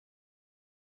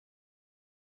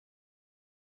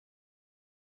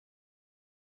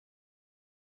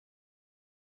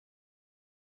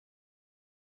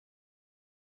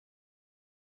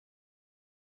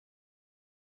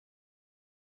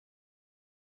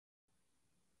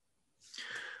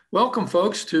Welcome,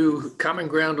 folks, to Common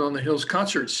Ground on the Hills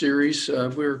concert series.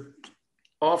 We're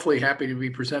awfully happy to be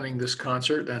presenting this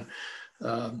concert, and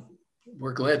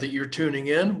we're glad that you're tuning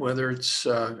in, whether it's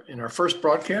in our first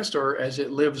broadcast or as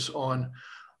it lives on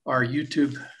our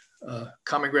YouTube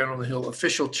Common Ground on the Hill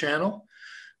official channel.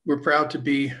 We're proud to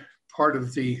be part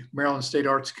of the Maryland State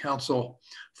Arts Council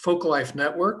Folklife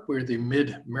Network. We're the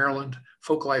Mid-Maryland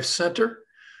Folklife Center,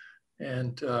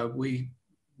 and we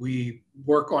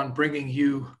work on bringing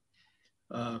you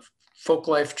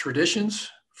folklife traditions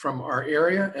from our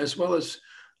area, as well as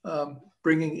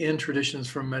bringing in traditions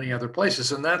from many other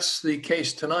places. And that's the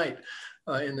case tonight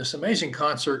in this amazing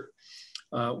concert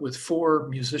with four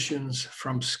musicians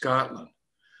from Scotland.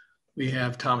 We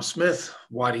have Tom Smith,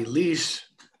 Wattie Lees,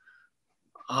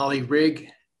 Ollie Rigg,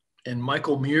 and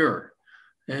Michael Muir.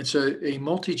 And it's a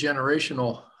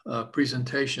multi-generational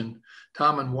presentation.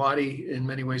 Tom and Wattie, in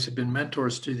many ways, have been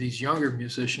mentors to these younger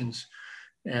musicians,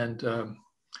 and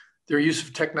their use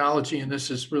of technology in this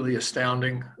is really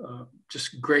astounding.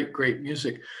 Just great, great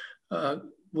music.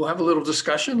 We'll have a little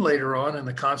discussion later on in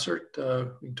the concert.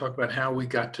 We can talk about how we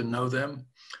got to know them.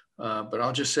 But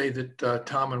I'll just say that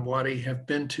Tom and Wattie have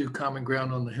been to Common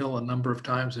Ground on the Hill a number of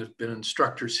times, have been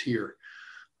instructors here,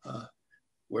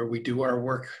 where we do our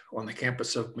work on the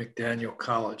campus of McDaniel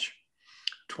College.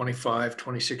 25,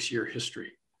 26-year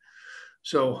history.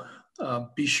 So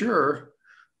be sure,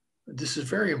 this is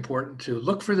very important, to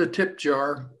look for the tip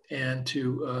jar and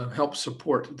to help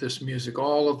support this music.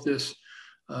 All of this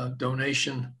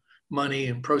donation money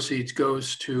and proceeds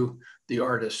goes to the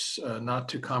artists, not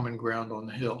to Common Ground on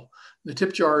the Hill. The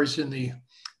tip jar is in the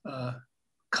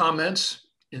comments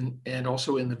and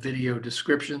also in the video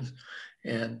descriptions.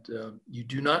 And you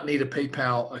do not need a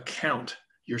PayPal account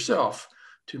yourself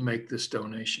to make this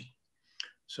donation.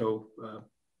 So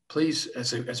please,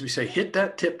 as we say, hit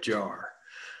that tip jar.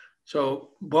 So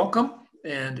welcome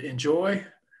and enjoy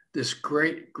this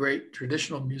great, great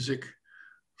traditional music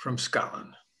from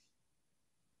Scotland.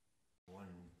 1,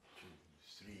 2,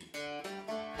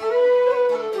 3.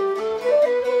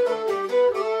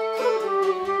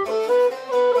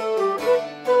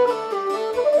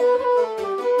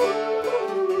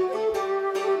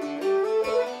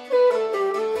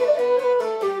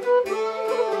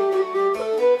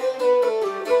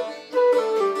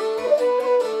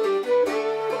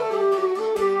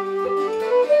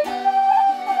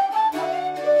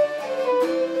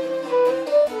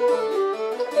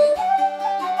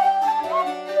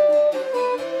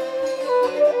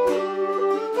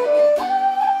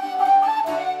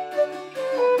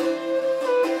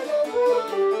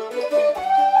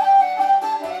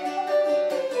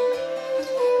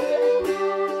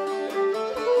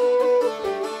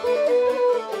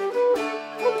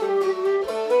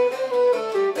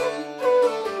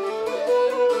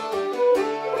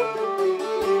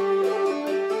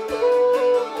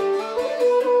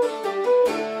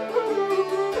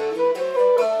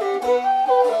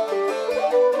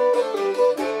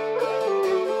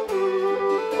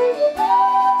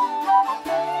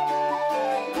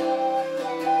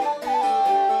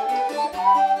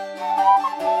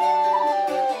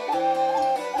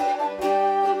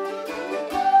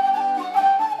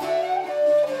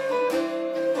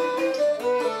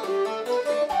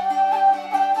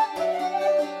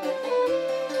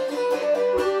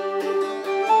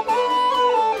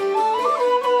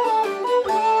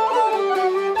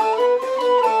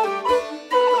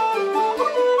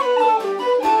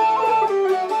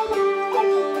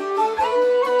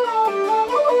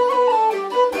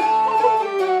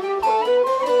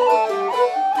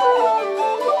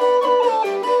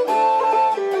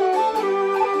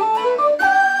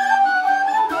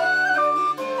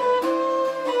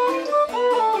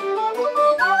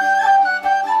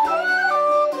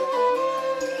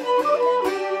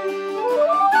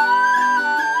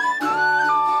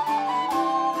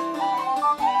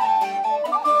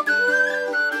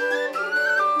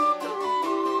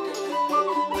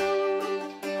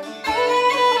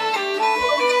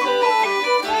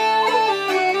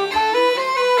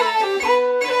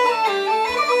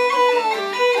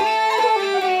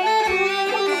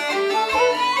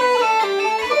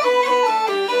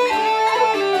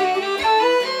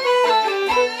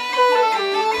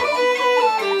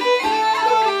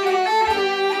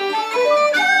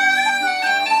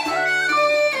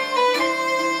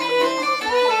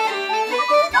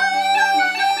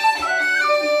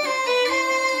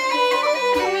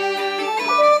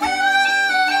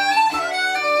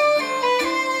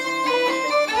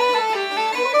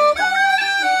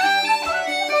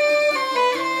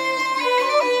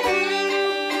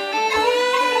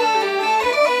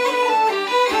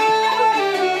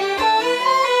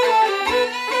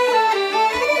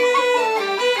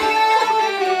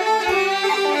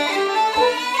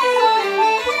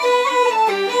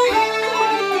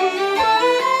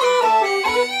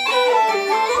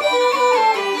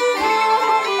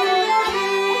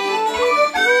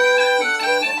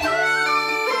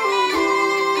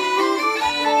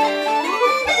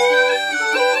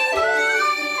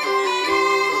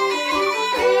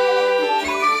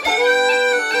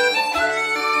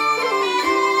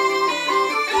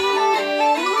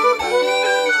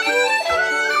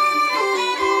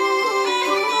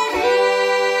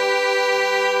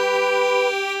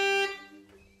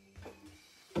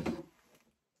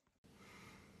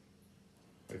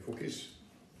 folkies.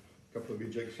 A couple of wee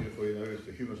jigs here for you now. It's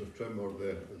the Humours of Trim, or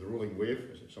the Rolling Wave,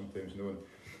 as it's sometimes known,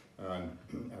 and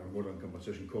a modern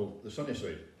composition called The Sunny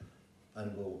Side.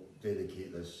 And we'll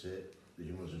dedicate this, the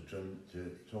Humours of Trim,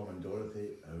 to Tom and Dorothy,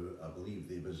 who I believe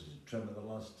they visited Trim at the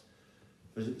last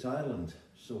visit to Ireland.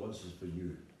 So this is for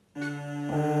you.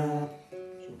 So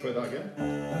we'll try that again.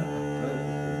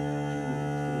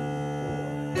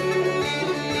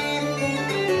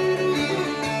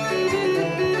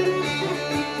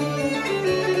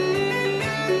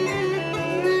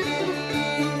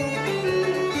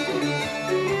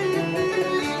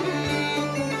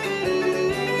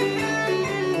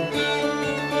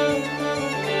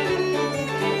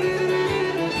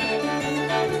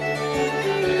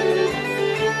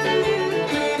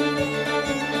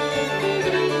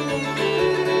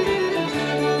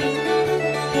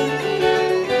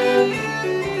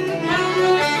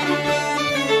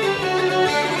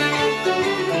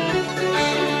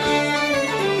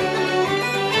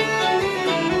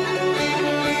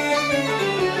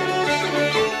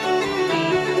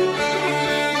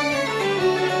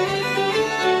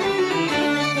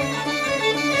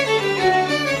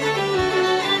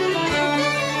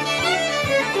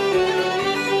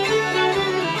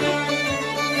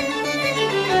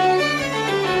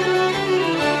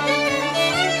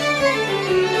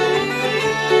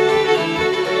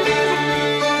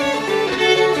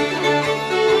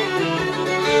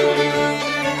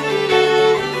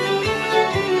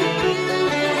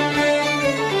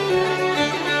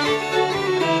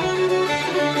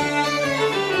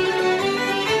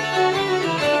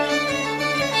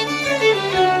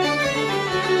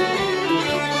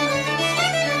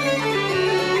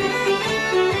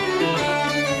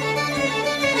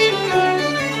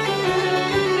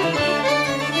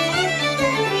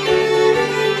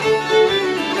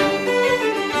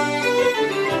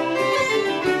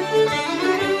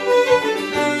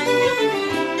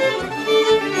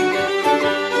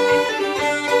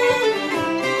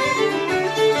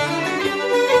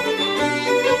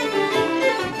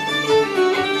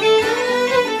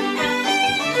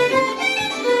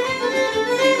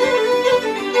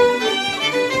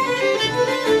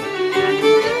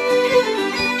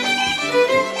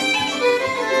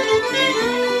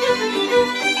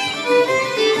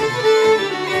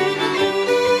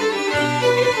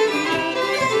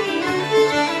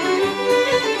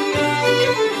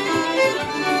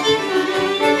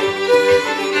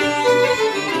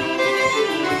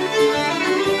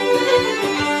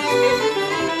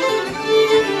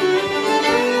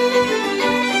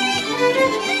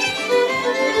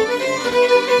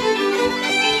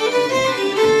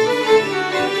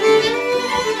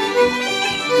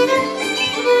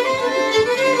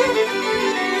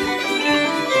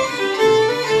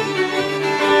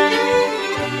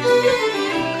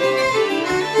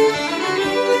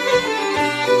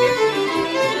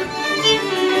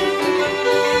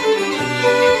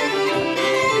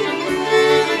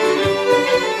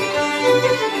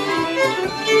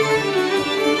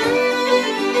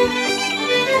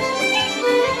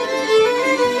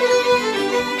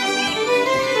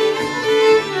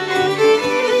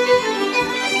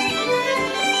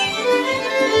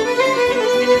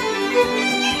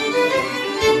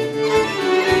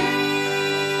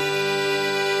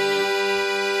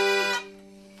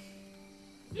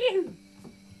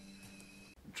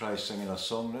 Try singing a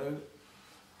song now,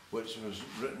 which was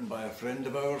written by a friend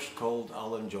of ours called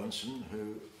Alan Johnson,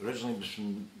 who originally was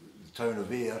from the town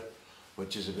of Ayr,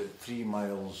 which is about 3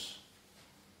 miles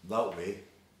that way,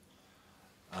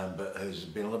 but has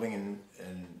been living in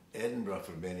Edinburgh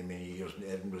for many, many years, and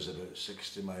Edinburgh's about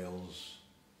 60 miles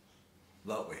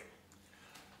that way.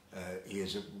 He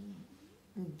has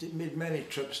made many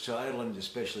trips to Ireland,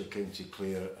 especially County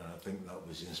Clare, and I think that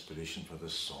was the inspiration for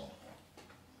this song.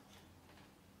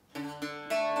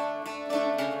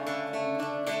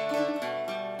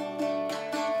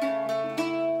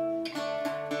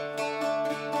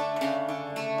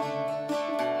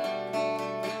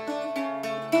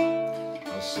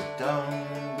 I'll sit down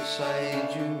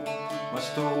beside you, my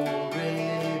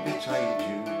story betide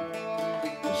you,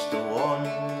 bestow on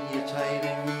your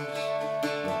tidings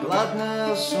of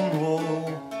gladness and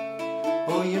woe.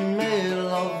 Oh, you may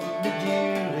love me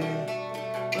dearly,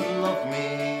 but love me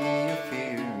you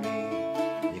fear me.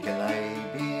 You can I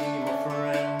be my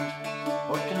friend,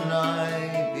 or can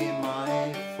I be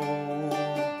my foe?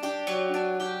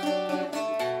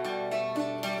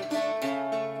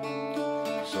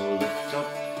 So lift up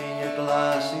your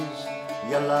glasses,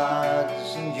 you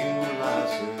lads and you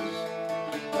lasses,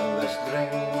 and let's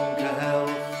drink a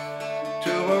health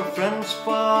to our friends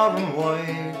far and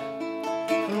wide.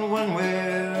 And when when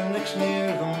we're next near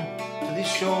them, to these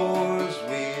shores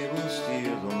we will steer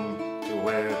them, to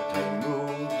where time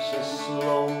moves as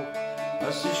slow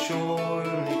as the shore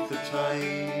neath the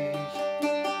tide.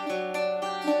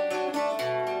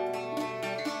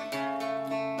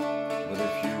 But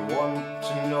if you want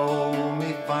to know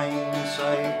me fine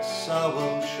sights, I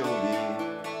will show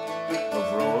ye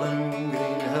of rolling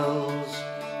green hills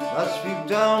that sweep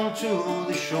down to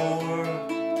the shore.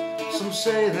 Some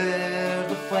say they're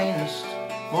the finest,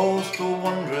 most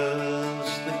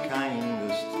wondrous, the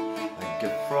kindest, a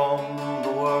gift from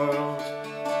the world,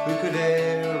 who could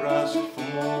e'er ask for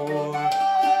more?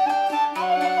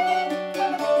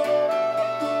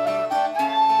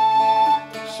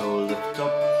 So lift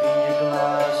up your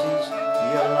glasses,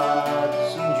 you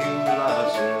lads and you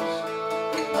lasses,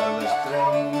 and let's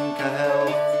drink a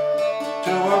health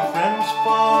to our friends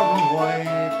far and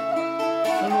wide.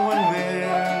 And when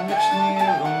we're next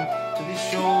near them, to these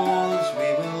shores we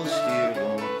will steer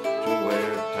them, to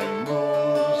where time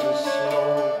moves as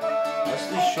slow as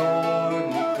the shore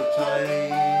neath the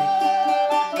tide.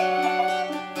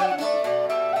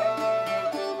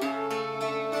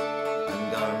 And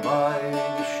down by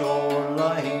the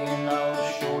shoreline I'll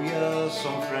show you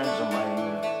some friends of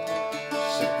mine,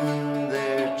 sitting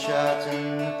there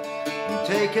chatting and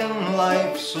taking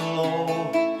life slow.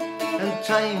 In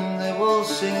time they will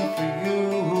sing for you,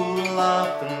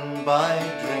 laugh and buy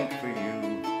drink for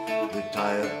you,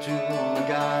 retired to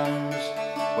McGann's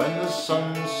when the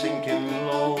sun's sinking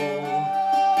low.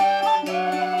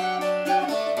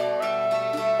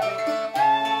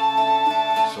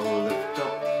 So lift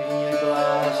up your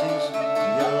glasses,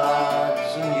 you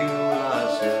lads and you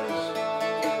lasses,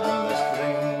 and let's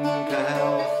drink a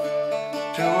health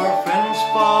to our friends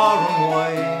far and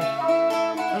wide.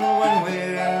 And when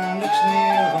we're next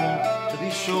near them, to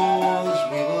these shores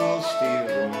we will steer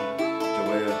them, to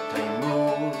where time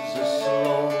moves as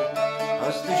slow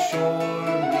as the shore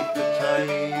neath the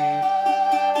tide.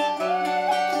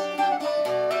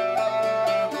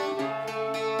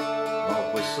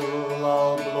 A whistle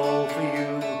I'll blow for you,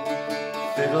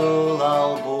 fiddle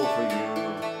I'll bow for you,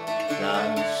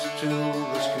 dance to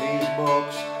the squeeze box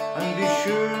and be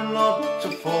sure not to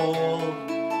fall.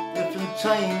 If in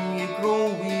time you grow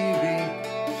weary,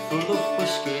 full of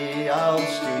whiskey I'll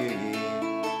steer ye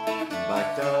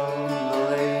back down the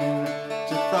lane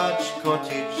to thatched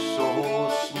cottage so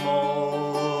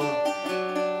small.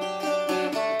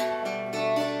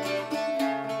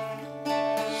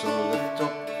 So lift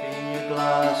up your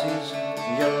glasses,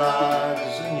 you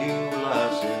lads and you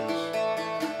lasses,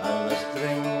 and let's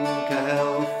drink a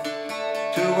health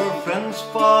to our friends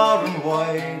far and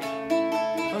wide.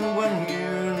 And when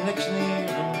you're next near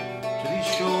them, to these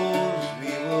shores we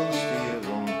will steer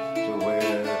them, to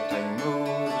where time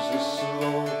moves as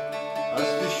slow as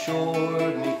the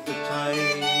shore neath the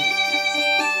tide.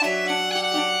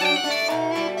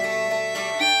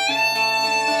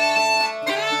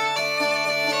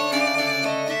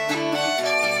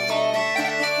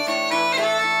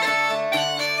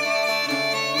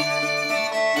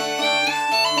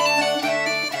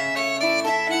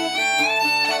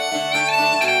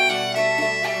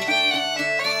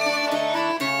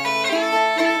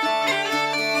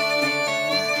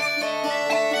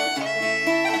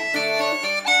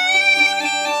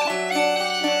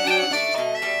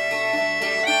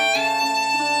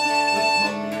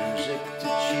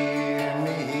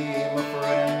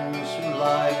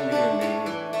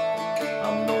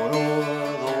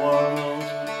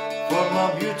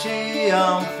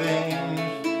 I'm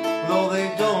famed, though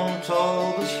they don't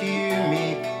always hear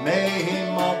me, may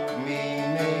mock me,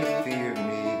 may fear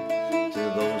me, to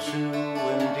those who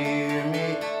endear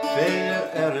me, fair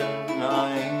Erin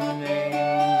I'm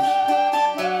named.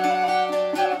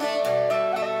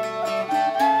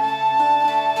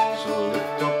 So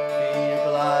lift up your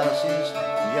glasses,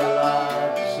 you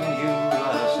lads and you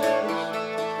lasses,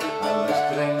 and let's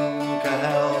drink a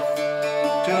health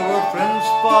to our friends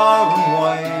far and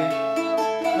wide.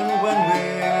 And when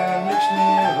we're next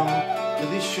near them, to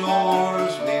these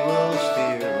shores we will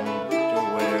steer them, to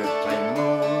where time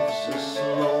moves as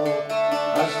slow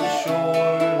as the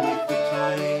shore neath the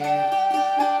tide.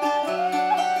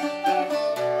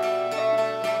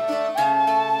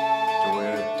 To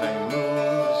where time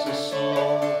moves as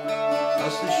slow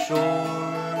as the shore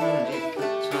neath the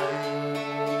tide.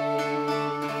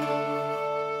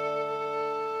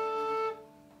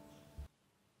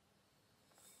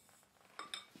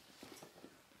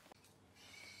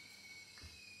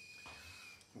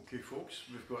 Okay folks,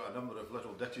 we've got a number of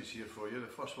little ditties here for you. The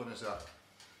first one is a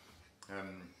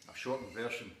shortened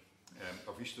version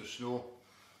of Easter Snow,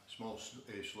 small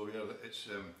slow air. It's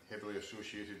heavily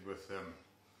associated with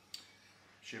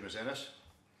Seamus Ennis.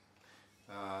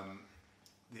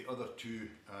 The other two,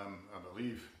 I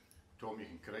believe, Tom, you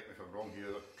can correct me if I'm wrong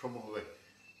here, they're probably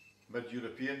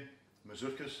mid-European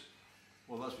mazurkas.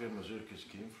 Well, that's where mazurkas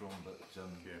came from, but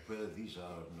whether these are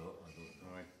or not, I don't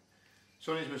know. Right.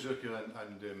 Sonny's mazurka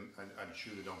and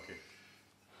Shoe the Donkey.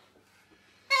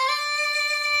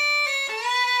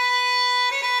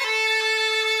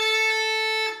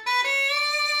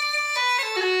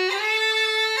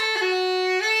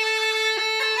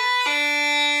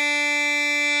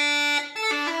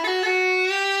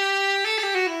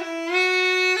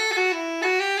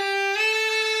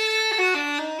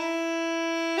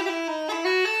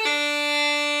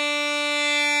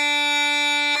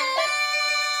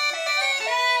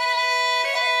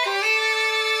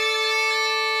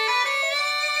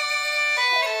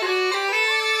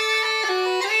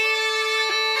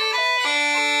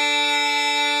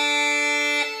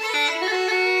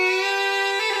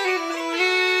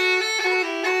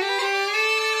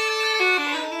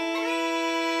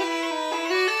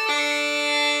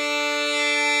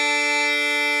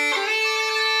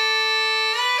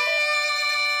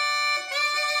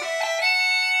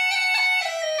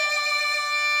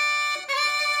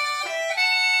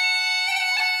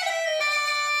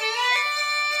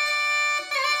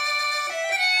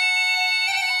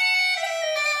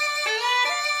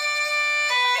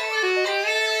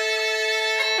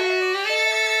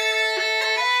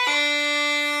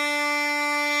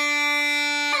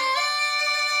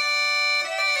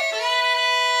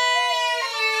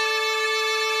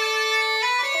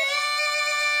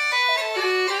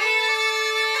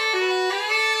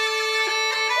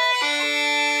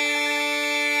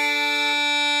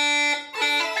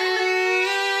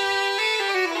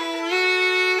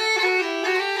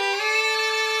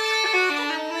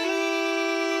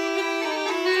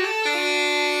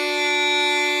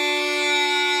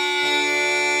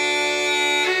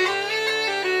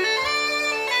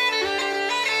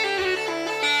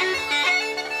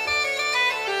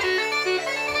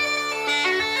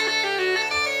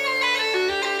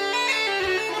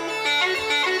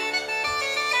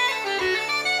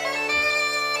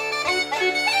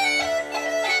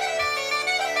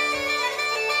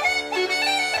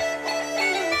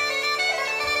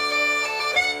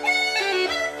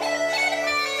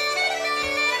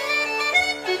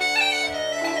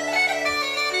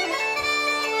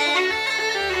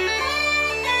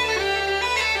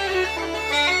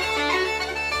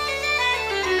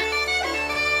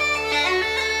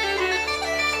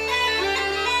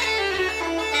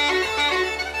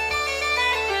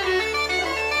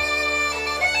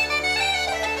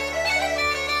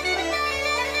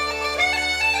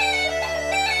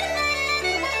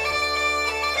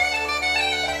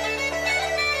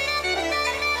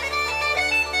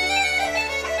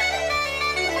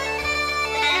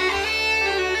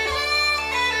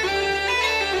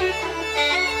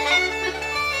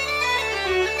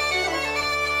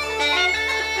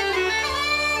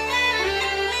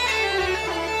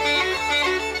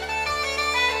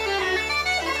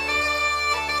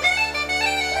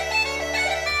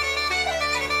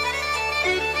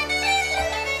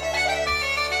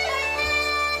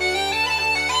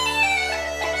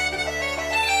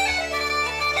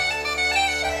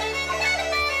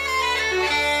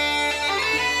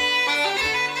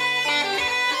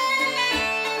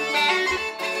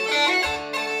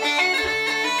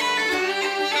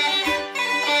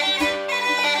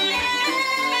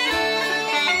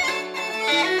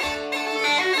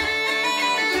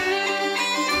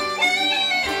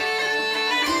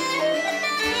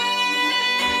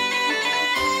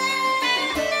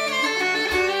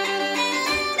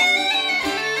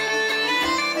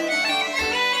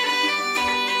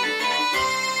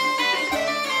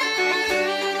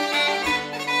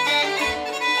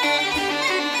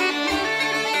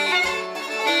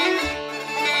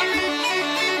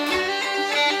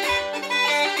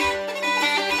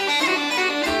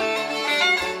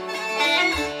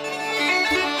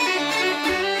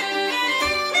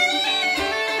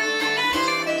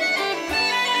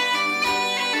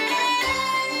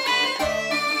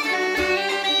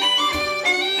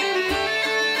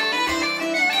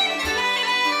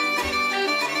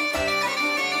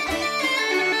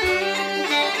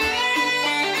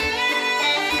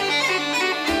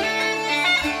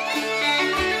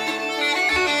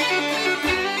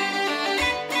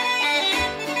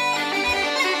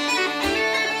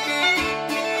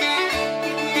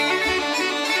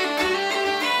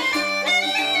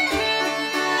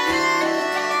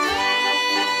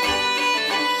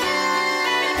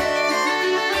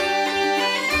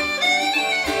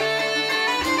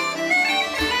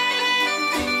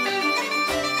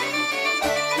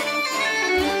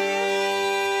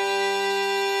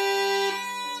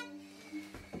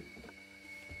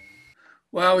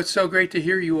 Wow, it's so great to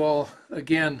hear you all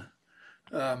again.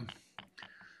 Um,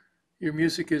 your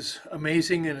music is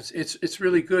amazing, and it's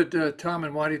really good, Tom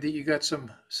and Wattie, that you got some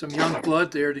young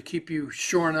blood there to keep you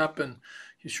shored up, and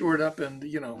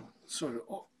sort of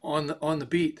on the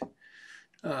beat.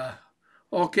 Uh,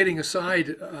 all kidding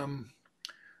aside,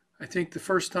 I think the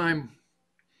first time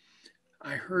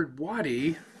I heard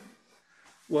Wattie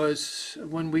was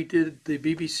when we did the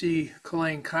BBC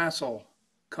Culzean Castle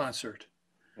concert.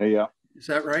 Yeah. Is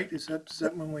that right? Is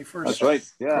that when we first That's right.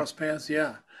 Yeah. crossed paths?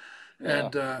 Yeah.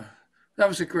 And that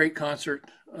was a great concert.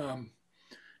 And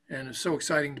it's so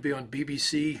exciting to be on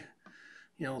BBC,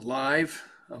 live.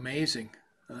 Amazing.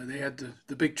 They had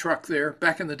the big truck there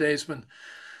back in the days when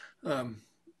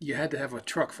you had to have a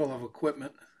truck full of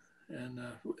equipment. And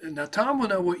now Tom will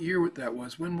know what year that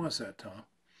was. When was that, Tom?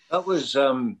 That was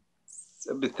it'll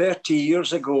be 30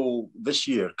 years ago this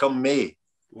year, come May.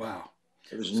 Wow.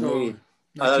 It was May.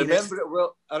 And I remember it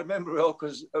well. I remember it well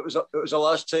because it was the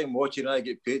last time Wattie and I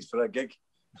get paid for a gig.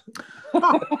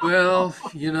 Well,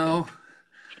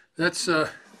 that's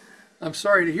I'm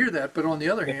sorry to hear that, but on the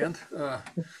other hand, at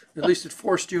least it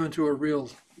forced you into a real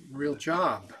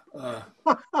job.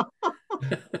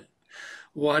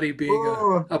 Wattie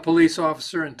being a police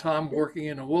officer and Tom working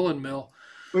in a woolen mill.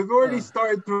 We've already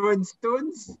started throwing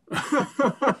stones.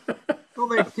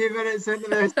 Only 2 minutes into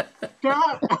this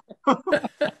chat.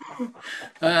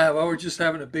 Well, we're just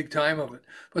having a big time of it.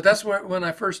 But that's when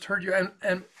I first heard you.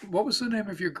 And what was the name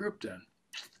of your group then?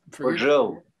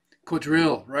 Quadrille.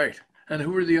 Quadrille, right. And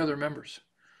who were the other members?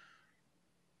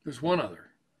 There's one other.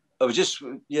 I was just,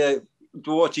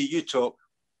 Wattie, you talk.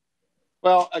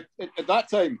 Well, at that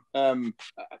time,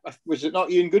 was it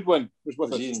not Ian Goodwin was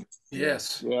with us?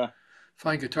 Yes. Yeah.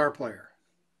 Fine guitar player.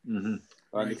 Mm-hmm.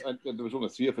 Right. And there was only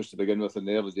 3 of us to begin with in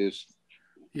the early days.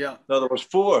 Yeah. No, there was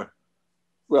 4.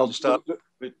 Well, to start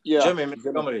with Jimmy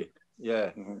Montgomery. Yeah.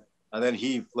 Mm-hmm. And then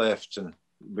he left and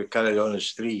we carried on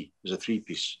as 3. It was a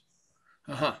 3-piece.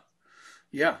 Uh-huh.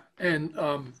 Yeah. And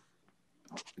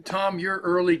Tom, your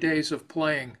early days of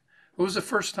playing, what was the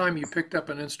first time you picked up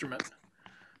an instrument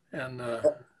and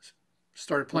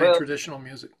started playing traditional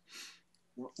music?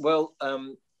 Well,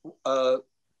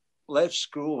 left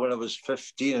school when I was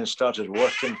 15 and started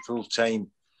working full time.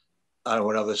 And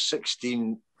when I was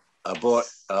 16, I bought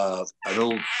an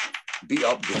old beat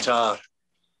up guitar.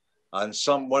 And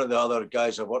one of the other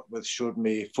guys I worked with showed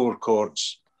me 4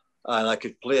 chords. And I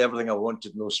could play everything I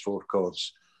wanted in those 4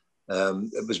 chords.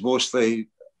 It was mostly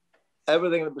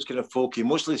everything that was kind of folky,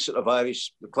 mostly sort of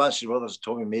Irish, the Clancy Brothers,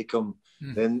 Tommy Makem,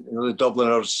 then the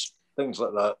Dubliners, things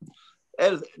like that.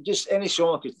 Just any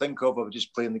song I could think of, I would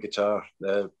just play on the guitar.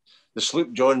 The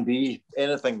Sloop John B,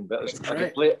 anything. But I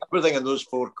could play everything in those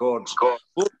 4 chords. 4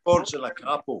 chords in a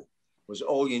capo was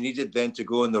all you needed then to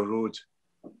go on the road.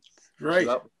 Right.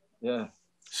 So yeah.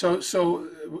 So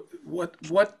what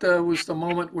was the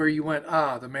moment where you went,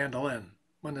 the mandolin?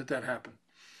 When did that happen?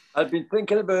 I'd been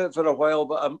thinking about it for a while,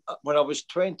 but when I was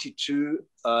 22,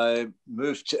 I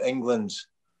moved to England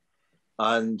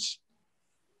and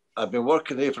I've been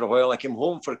working there for a while. I came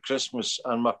home for Christmas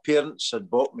and my parents had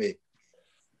bought me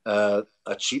a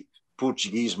cheap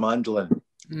Portuguese mandolin.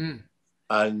 And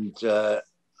I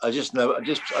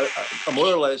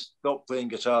more or less stopped playing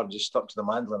guitar and just stuck to the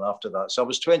mandolin after that. So I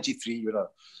was 23 when I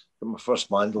got my first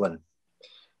mandolin.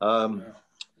 And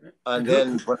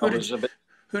then when I was a bit...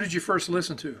 Who did you first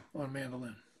listen to on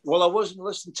mandolin? Well, I wasn't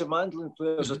listening to mandolin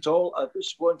players at all. I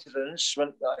just wanted an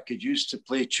instrument that I could use to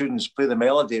play tunes, play the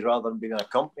melody rather than being an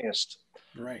accompanist.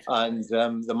 Right. And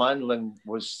the mandolin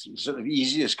was sort of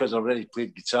easiest because I already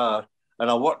played guitar. And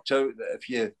I worked out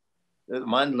that the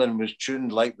mandolin was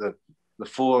tuned like the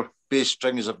 4 bass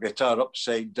strings of guitar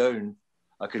upside down,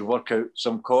 I could work out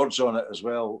some chords on it as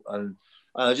well. And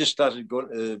I just started going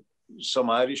to some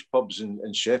Irish pubs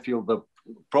in Sheffield, the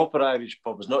proper Irish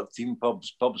pubs, not theme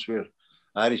pubs where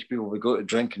Irish people would go to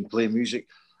drink and play music,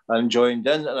 and joined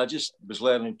in. And I just was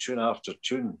learning tune after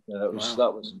tune. And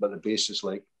that was about the basis,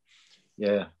 like,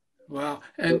 yeah. Wow.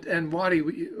 And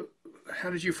Wattie, how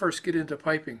did you first get into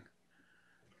piping?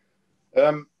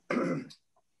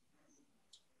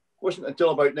 Wasn't until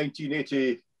about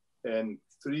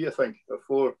 1983, I think, or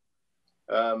 4.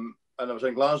 And I was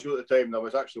in Glasgow at the time, and I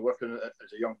was actually working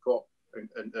as a young cop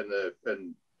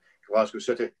in Glasgow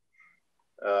City.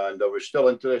 And I was still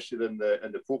interested in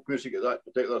the folk music at that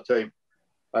particular time.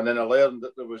 And then I learned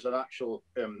that there was an actual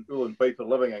Uilleann Piper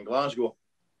living in Glasgow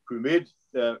who made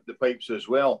the pipes as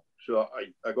well. So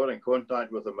I got in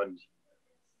contact with him, and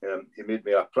he made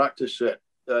me a practice set.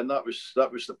 And that was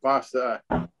the path that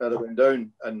I went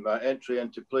down in my entry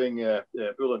into playing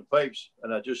Uilleann Pipes.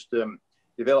 And I just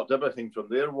developed everything from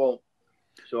there, Walt.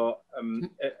 So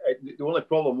the only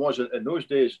problem was that in those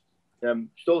days,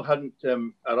 still hadn't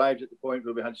arrived at the point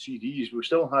where we had CDs. We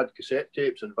still had cassette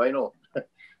tapes and vinyl.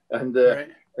 And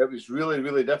Right. it was really,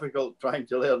 really difficult trying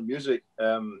to learn music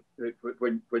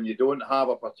when you don't have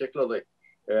a particularly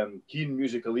keen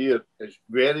musical ear. It's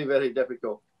very, very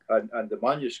difficult. And the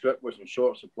manuscript was in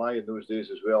short supply in those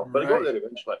days as well. But I got there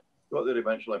eventually.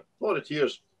 A lot of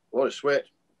tears, a lot of sweat.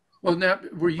 Well, now,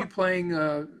 were you playing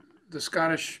the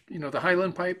Scottish, the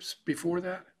Highland pipes before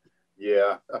that?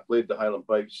 Yeah, I played the Highland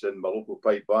Pipes in my local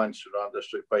pipe band, Surround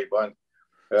District Pipe Band.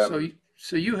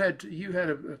 So you had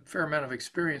a fair amount of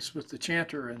experience with the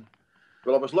chanter, and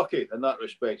well, I was lucky in that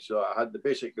respect. So I had the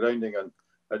basic grounding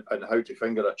and how to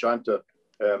finger a chanter.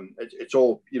 It's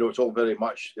all it's all very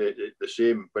much the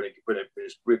same when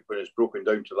it's broken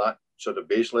down to that sort of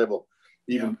base level.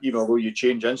 Even though you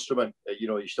change instrument,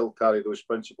 you still carry those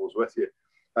principles with you.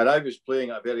 And I was playing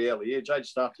at a very early age. I'd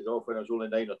started off when I was only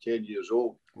 9 or 10 years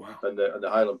old. Wow. in the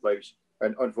Highland Pipes.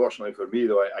 And unfortunately for me,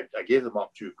 though, I gave them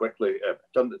up too quickly.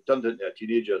 Turned into a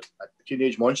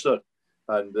teenage monster.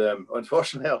 And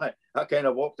unfortunately, I kind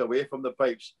of walked away from the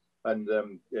pipes and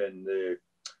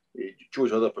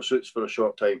chose other pursuits for a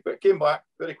short time. But came back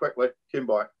very quickly,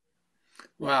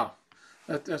 Wow.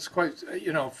 That's quite,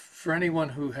 for anyone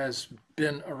who has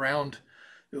been around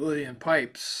the Uilleann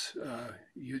Pipes,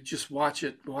 you just watch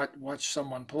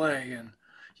someone play and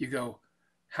you go,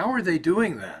 how are they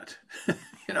doing that?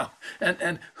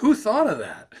 And who thought of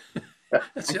that?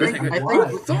 That's the other thing.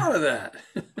 Who thought of that?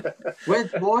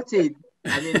 With Wattie,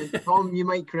 I mean, Tom, you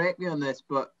might correct me on this,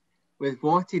 but with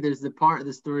Wattie, there's the part of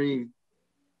the story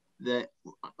that,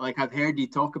 like, I've heard you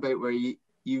talk about where you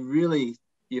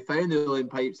found the Uilleann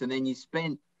Pipes and then you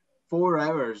spent 4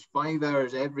 hours, 5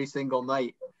 hours every single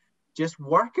night just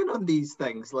working on these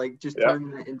things, like just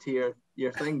turning it into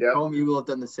your thing. Yeah. Tom, you will have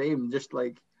done the same. Just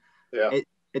like it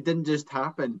didn't just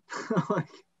happen.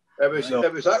 It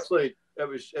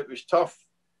was tough,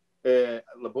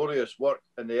 laborious work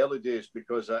in the early days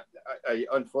because I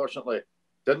unfortunately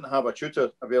didn't have a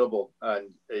tutor available,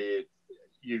 and I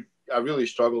really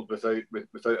struggled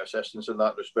without assistance in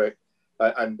that respect.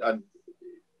 And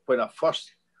when I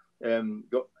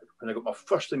got my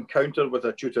first encounter with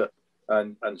a tutor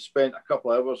and spent a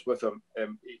couple of hours with him,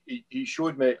 he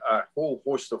showed me a whole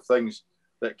host of things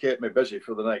that kept me busy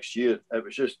for the next year. It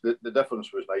was just, the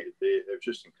difference was night and day. It was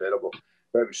just incredible.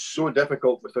 But it was so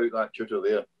difficult without that tutor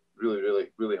there. Really,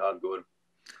 really, really hard going.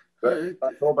 But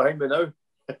that's all behind me now.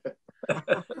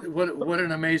 What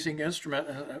an amazing instrument.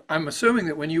 I'm assuming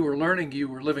that when you were learning, you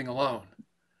were living alone.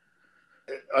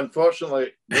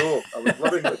 Unfortunately, no. I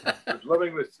was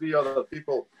living with 3 other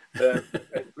people who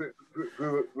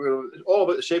were all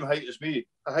about the same height as me,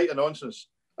 a height of nonsense.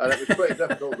 And it was pretty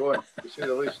difficult going, to say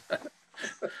the least.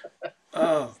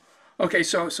 Oh, okay.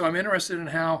 So I'm interested in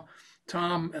how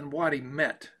Tom and Wattie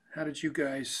met. How did you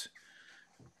guys,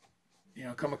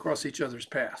 come across each other's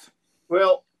path?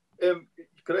 Well,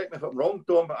 correct me if I'm wrong,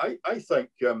 Tom, but I think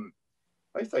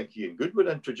Ian Goodwin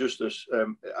introduced us.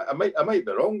 I might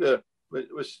be wrong there.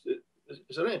 Is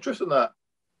there any truth in that?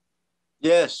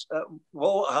 Yes.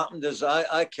 What happened is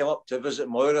I came up to visit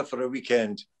Moira for a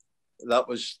weekend. That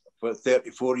was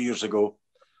 34 years ago,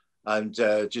 and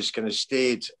just kind of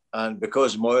stayed. And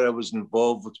because Moira was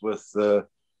involved with the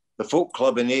folk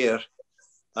club in Ayr,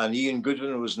 and Ian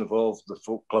Goodwin was involved with the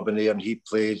folk club in Ayr, and he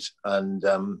played, and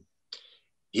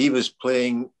he was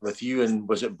playing with you, and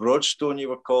was it Broadstone you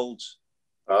were called?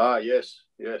 Ah, yes,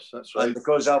 that's right. And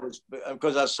because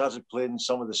I started playing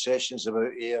some of the sessions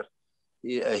about Ayr,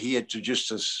 he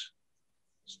introduced us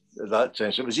at that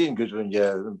time. So it was Ian Goodwin,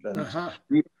 yeah.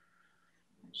 And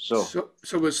So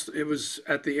it was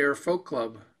at the Ayr Folk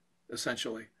Club,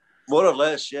 essentially. More or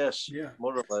less, yes. Yeah.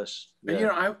 More or less.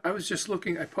 Yeah. And I was just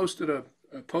looking. I posted a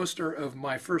poster of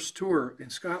my first tour in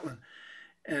Scotland,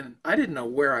 and I didn't know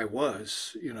where I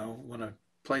was, when I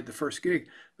played the first gig,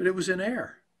 but it was in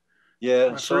Ayr. Yeah.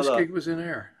 My first gig was in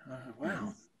Ayr.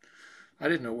 Wow. I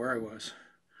didn't know where I was.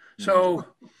 So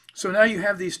now you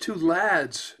have these 2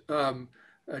 lads.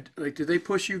 Like, do they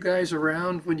push you guys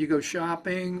around when you go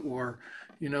shopping, or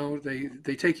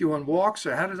they take you on walks,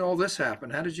 or how did all this happen?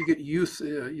 How did you get youth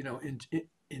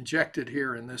injected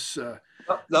here in this?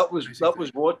 That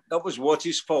was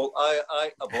Wattie's fault.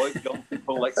 I avoid young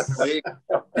people like the plague.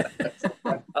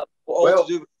 All to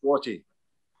do with Wattie.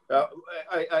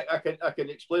 I can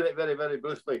explain it very, very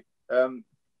briefly.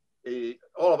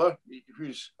 Oliver,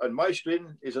 who's on my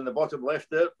screen, is in the bottom left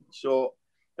there. So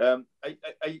I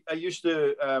used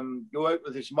to go out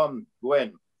with his mum,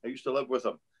 Gwen. I used to live with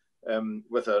him,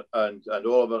 with her and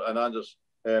Oliver and Anders.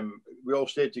 we all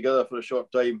stayed together for a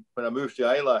short time when I moved to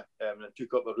Islay and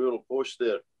took up a rural post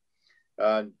there.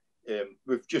 And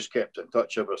we've just kept in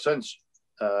touch ever since.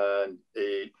 And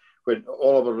when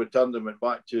Oliver returned and went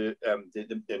back to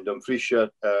in Dumfriesshire,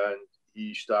 and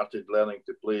he started learning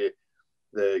to play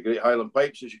the great highland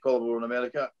pipes, as you call them over in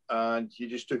America, and he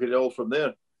just took it all from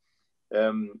there.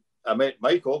 I met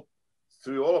Michael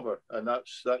through Oliver, and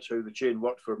that's how the chain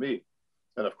worked for me.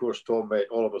 And of course, Tom met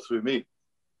Oliver through me.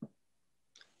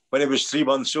 When he was 3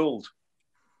 months old.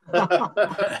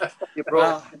 You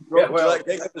brought that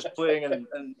gig I was playing,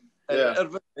 and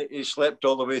he slept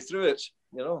all the way through it,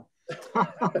 you know.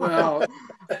 Well,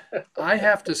 I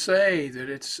have to say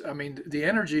that I mean, the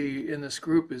energy in this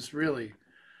group is really,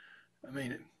 I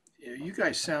mean, you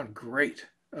guys sound great.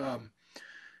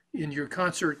 In your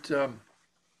concert,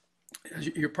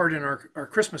 your part in our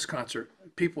Christmas concert,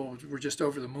 people were just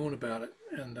over the moon about it.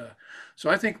 And so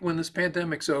I think when this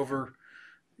pandemic's over,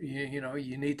 you know,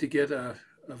 you need to get a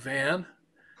van,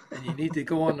 and you need to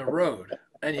go on the road,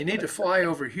 and you need to fly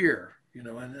over here, you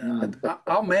know, and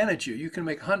I'll manage you. You can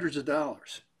make hundreds of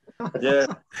dollars. Yeah,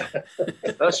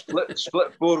 that's split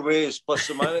 4 ways plus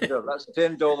the manager. That's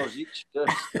 $10 each.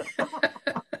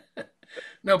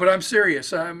 No, but I'm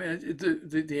serious. I mean,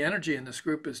 the energy in this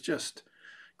group is just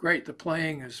great. The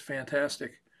playing is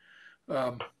fantastic,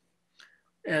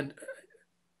 and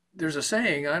there's a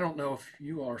saying, I don't know if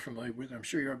you are familiar with it, I'm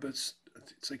sure you are, but it's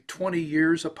like 20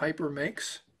 years a piper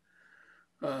makes,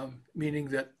 meaning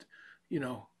that, you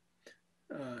know,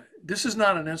 this is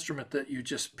not an instrument that you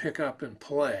just pick up and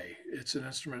play. It's an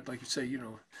instrument, like you say, you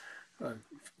know,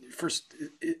 first,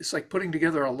 it's like putting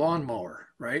together a lawnmower,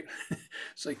 right?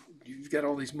 It's like you've got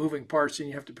all these moving parts and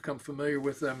you have to become familiar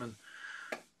with them.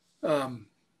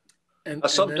 And I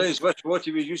sometimes wish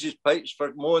Wattie would use his pipes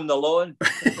for mowing the lawn.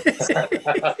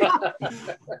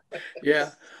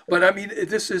 Yeah, but I mean,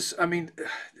 this is, I mean,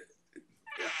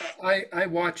 I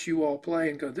watch you all play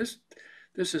and go, this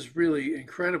is really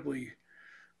incredibly,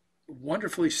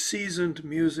 wonderfully seasoned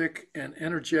music and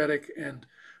energetic, and,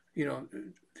 you know,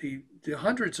 the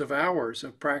hundreds of hours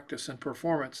of practice and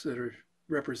performance that are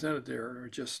represented there are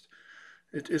just,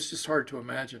 it's just hard to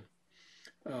imagine.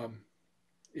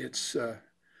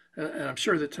 And I'm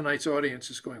sure that tonight's audience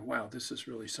is going, wow, this is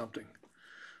really something,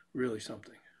 really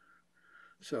something.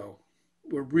 So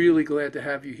we're really glad to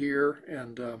have you here.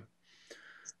 And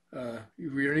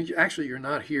you're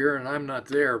not here and I'm not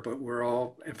there, but we're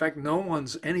all, in fact, no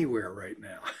one's anywhere right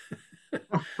now.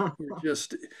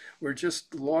 we're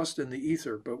just lost in the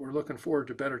ether, but we're looking forward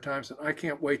to better times. And I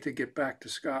can't wait to get back to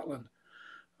Scotland.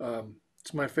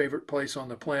 It's my favorite place on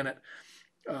the planet.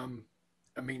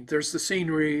 I mean, there's the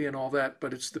scenery and all that,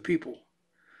 but it's the people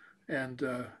and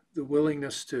the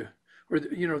willingness to, or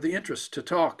you know, the interest to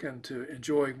talk and to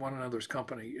enjoy one another's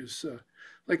company is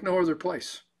like no other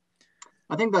place.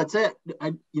 I think that's it.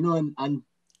 You know, and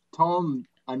Tom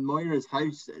and Moira's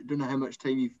house, I don't know how much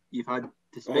time you've had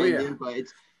to spend there, but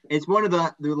it's one of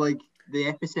the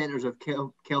epicenters of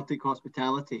Celtic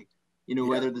hospitality. You know,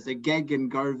 whether there's a gig in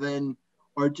Girvan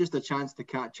or just a chance to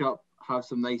catch up, have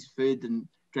some nice food and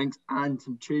drinks and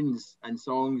some tunes and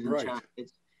songs and chat.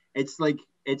 It's like,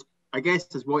 I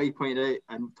guess, as Wattie pointed out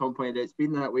and Tom pointed out, it's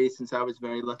been that way since I was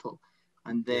very little,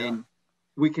 and then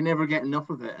we can never get enough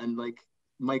of it. And like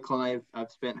Michael and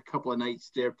I've spent a couple of nights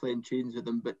there playing tunes with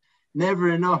them, but never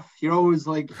enough. You're always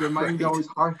like, your mind always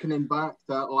harkening back to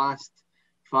that last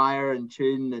fire and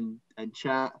tune and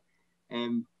chat.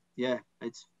 Yeah,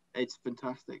 it's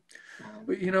fantastic.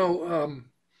 But you know,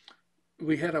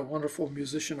 we had a wonderful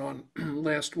musician on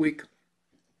last week,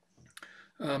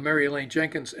 Mary Elaine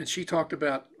Jenkins, and she talked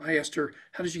about, I asked her,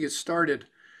 how did you get started?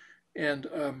 And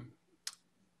of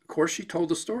course, she told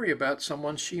the story about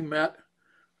someone she met,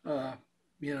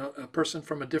 you know, a person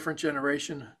from a different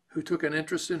generation who took an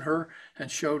interest in her and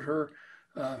showed her,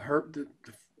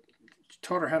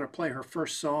 taught her how to play her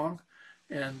first song.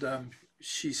 And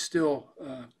she still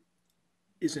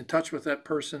is in touch with that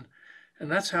person.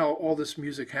 And that's how all this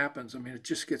music happens. I mean, it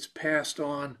just gets passed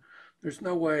on. There's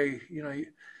no way, you know,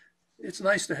 it's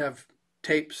nice to have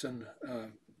tapes and,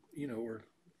 you know, or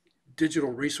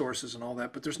digital resources and all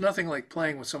that, but there's nothing like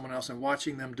playing with someone else and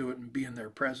watching them do it and be in their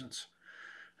presence.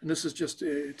 And this is just,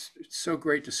 it's so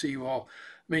great to see you all.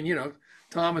 I mean, you know,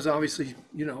 Tom is obviously,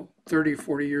 you know, 30 or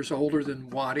 40 years older than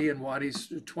Wattie, and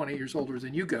Wattie's 20 years older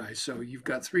than you guys. So you've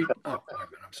got three, oh,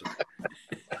 I'm sorry.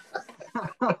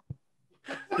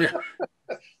 Yeah,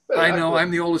 I know I'm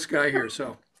the oldest guy here,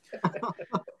 so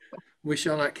we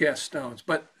shall not cast stones.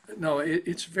 But no,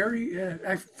 it's very,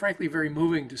 frankly, very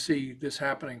moving to see this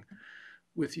happening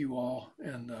with you all,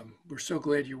 and we're so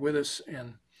glad you're with us.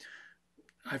 And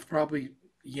I've probably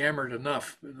yammered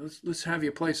enough. Let's have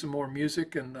you play some more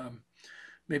music, and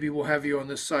maybe we'll have you on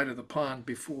this side of the pond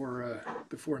before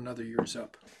another year's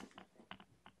up.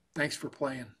 Thanks for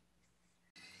playing.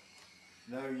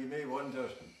 Now you may wonder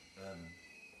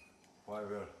why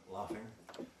we're laughing.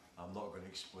 I'm not going to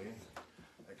explain,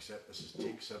 except this is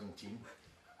take 17.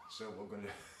 So we're going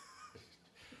to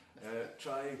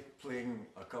try playing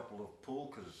a couple of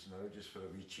polkas now, just for a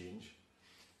wee change.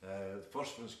 The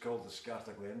first one's called the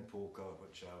Scatterglen polka,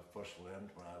 which I first learned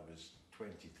when I was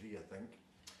 23, I think,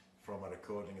 from a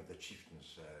recording of the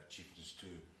Chieftains, Chieftains 2.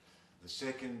 The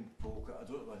second polka, I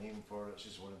don't have a name for it, it's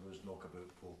just one of those knockabout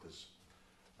polkas.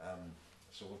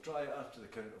 So we'll try it after the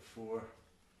count of 4,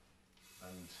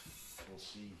 and we'll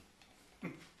see.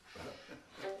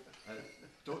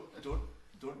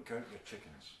 Don't count your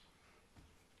chickens.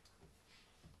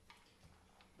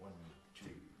 1, 2,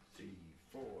 3,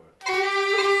 4.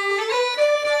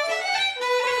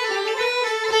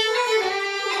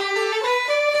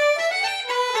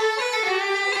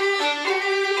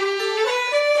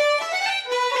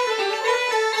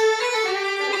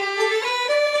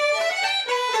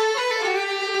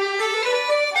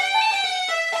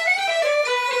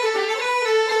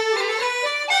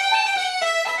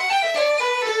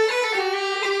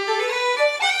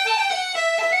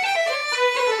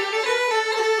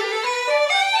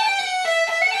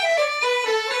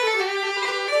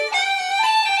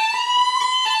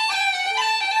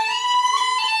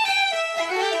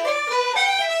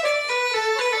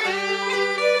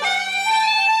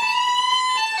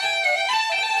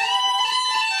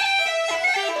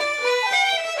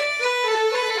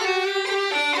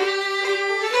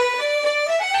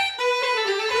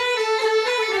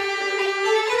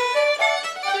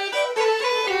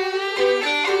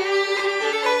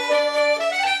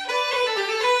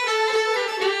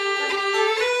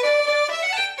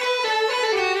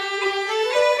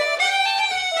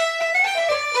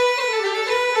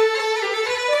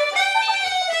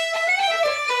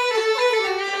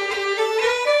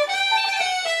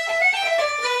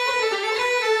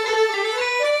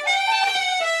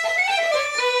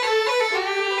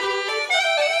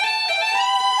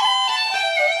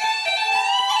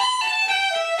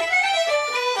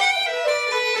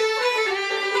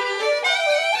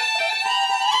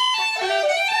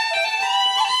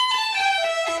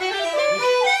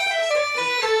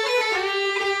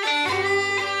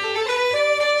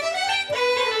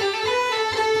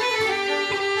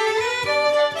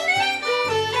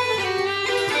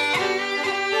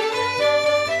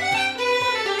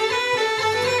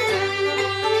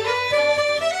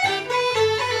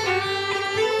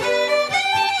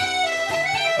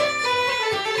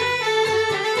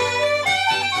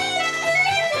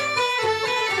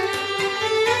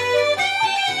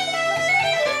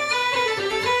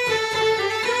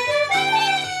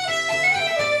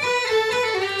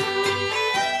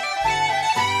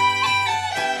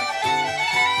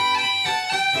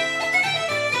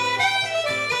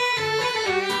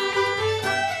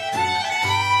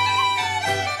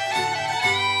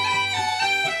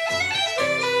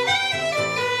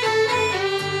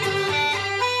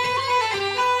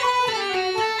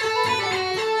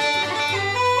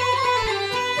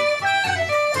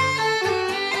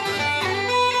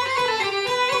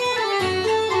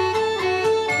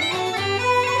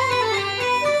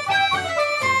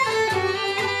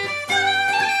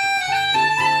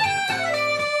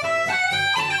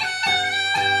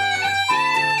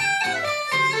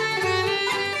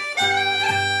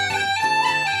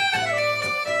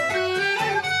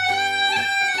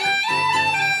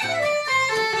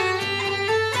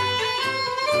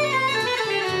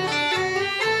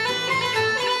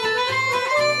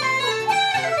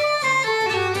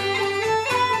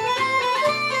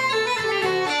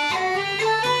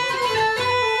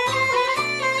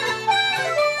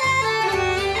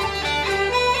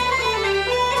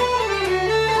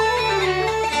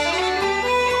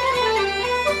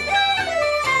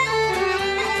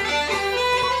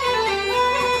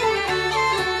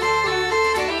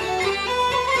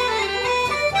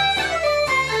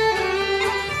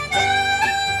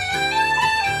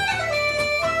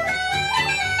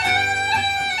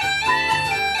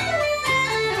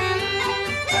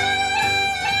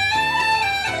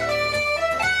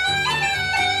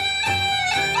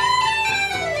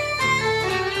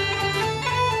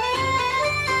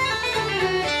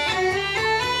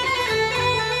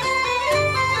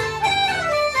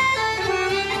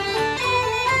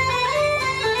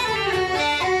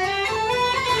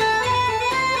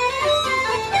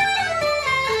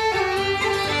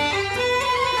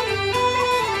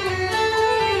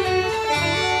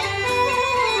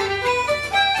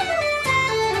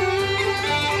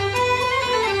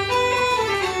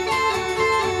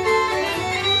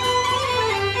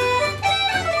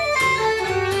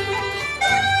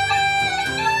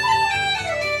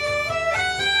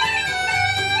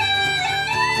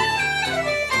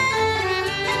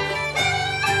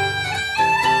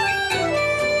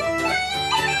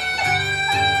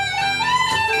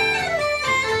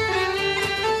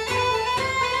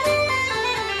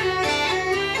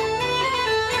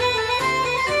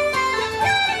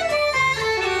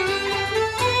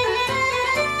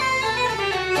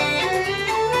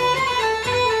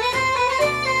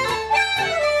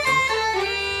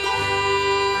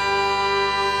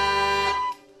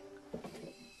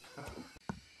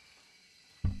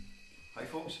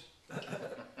 folks.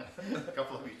 A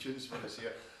couple of wee tunes for us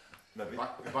here. Maybe.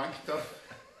 The bank turf.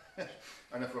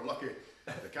 And if we're lucky,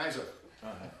 the Kaiser.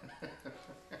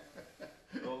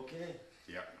 Okay.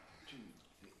 Yeah. 2,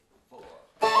 3, 4.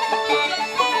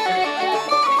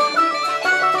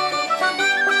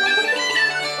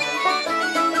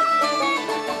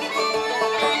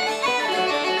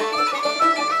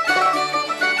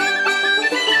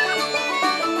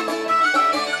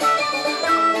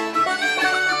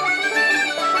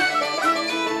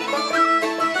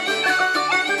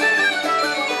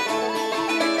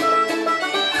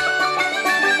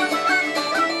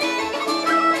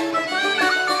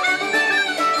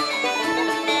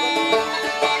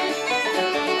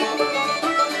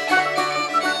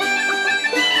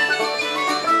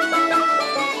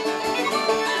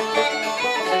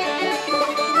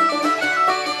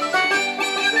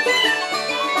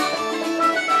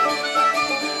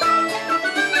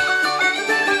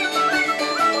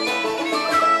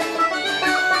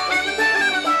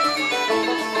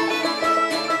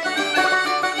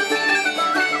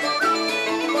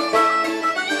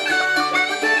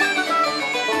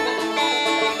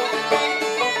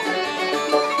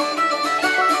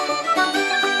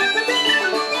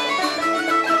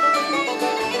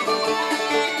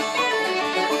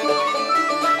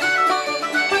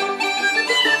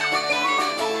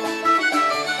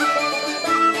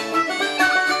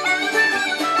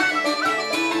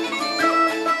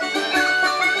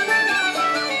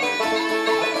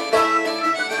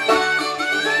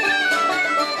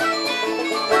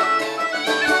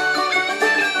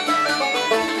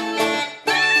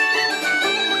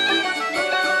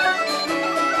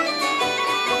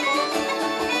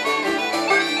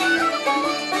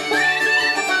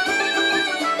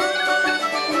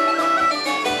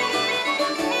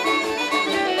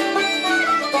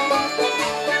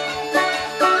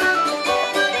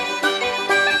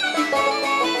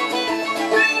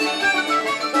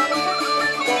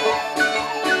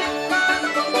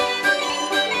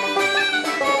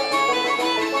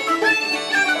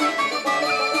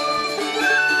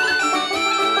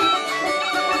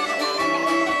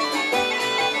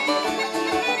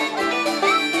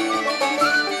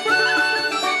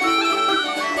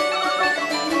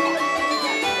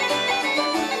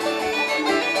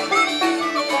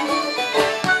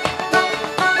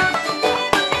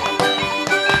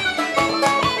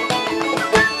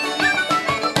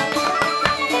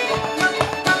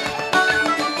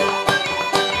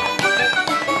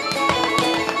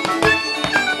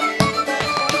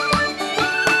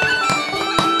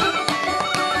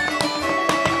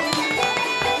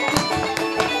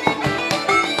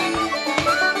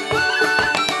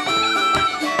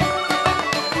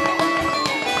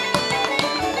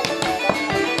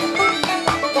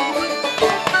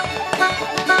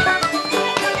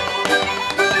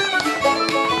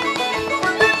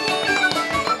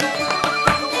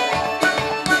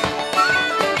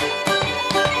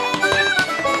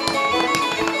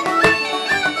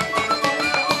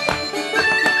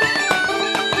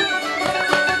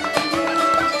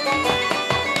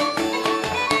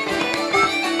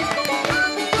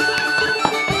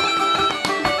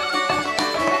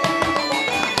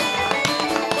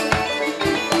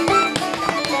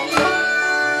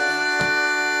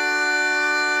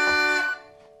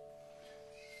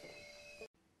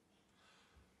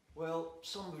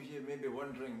 Some of you may be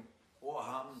wondering what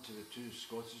happened to the two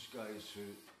Scottish guys who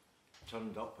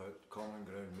turned up at Common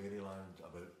Ground, Maryland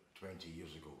about 20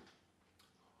 years ago.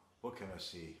 What can I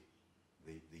say?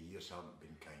 The years haven't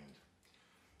been kind.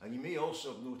 And you may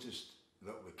also have noticed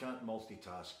that we can't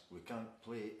multitask, we can't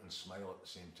play and smile at the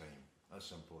same time.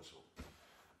 That's impossible.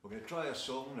 We're going to try a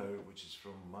song now which is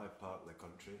from my part of the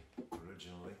country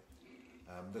originally.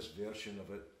 This version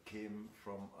of it came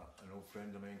from an old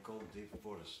friend of mine called Dave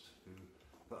Forrest, who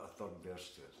put a third verse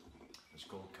to it. It's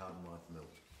called Carmarth Mill.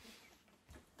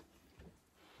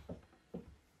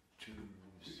 2,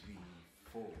 3,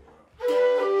 4.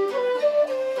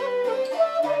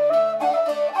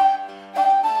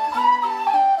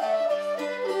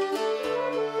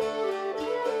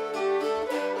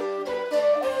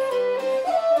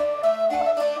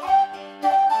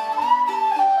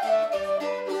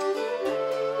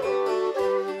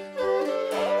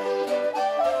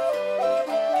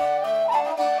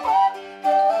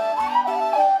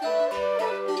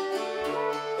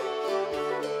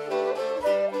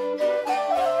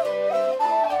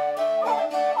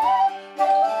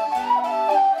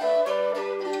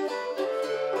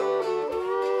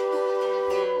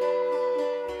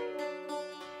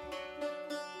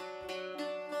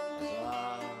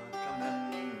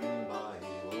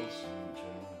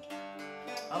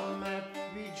 I met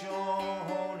wee John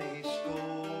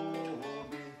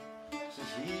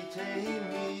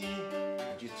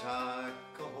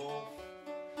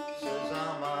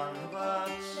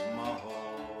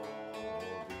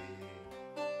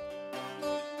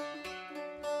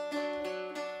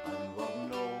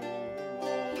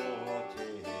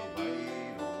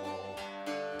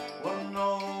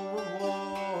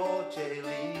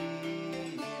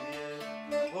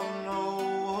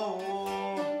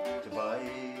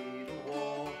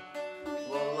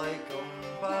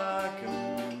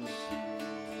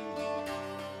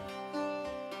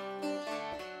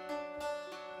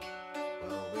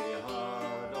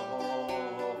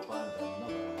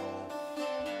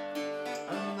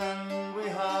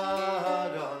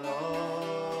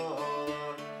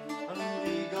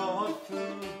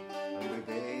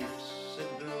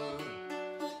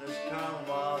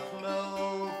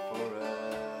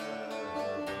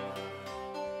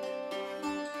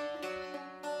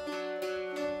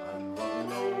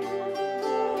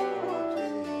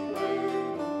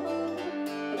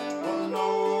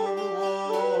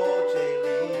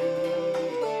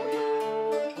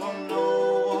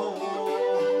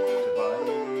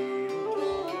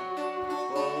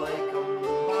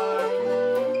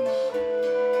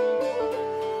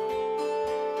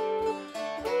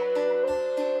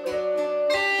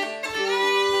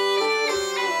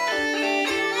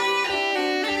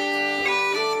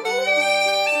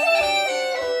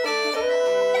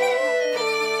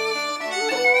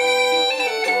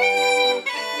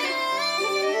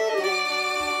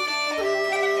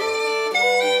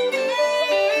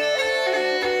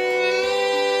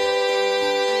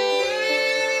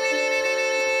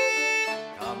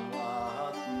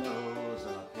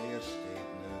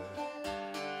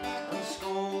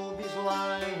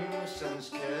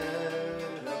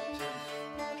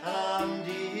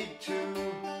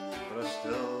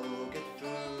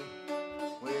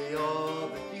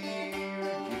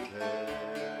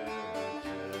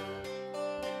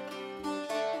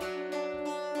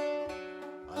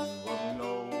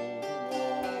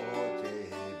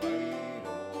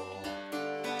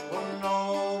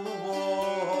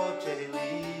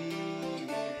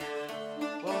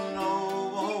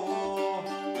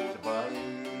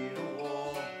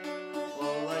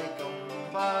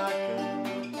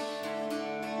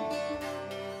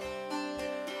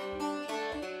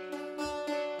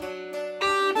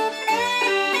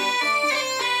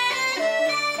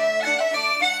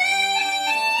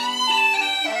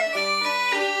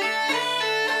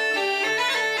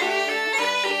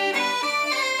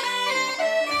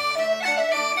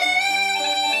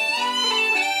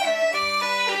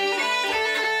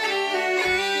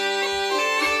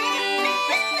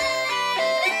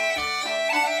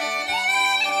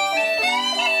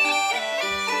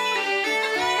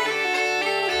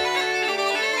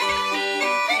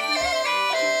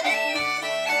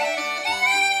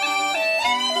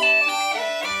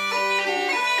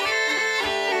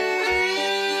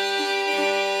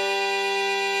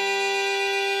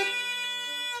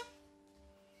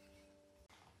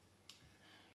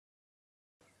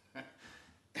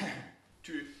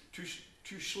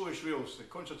two slowest reels. The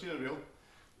concertina reel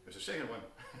is the second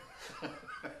one,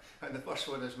 and the first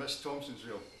one is Miss Thompson's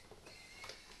reel.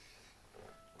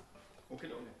 Okay,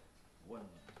 okay. 1,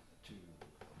 2,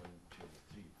 1, 2,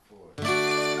 3, 4.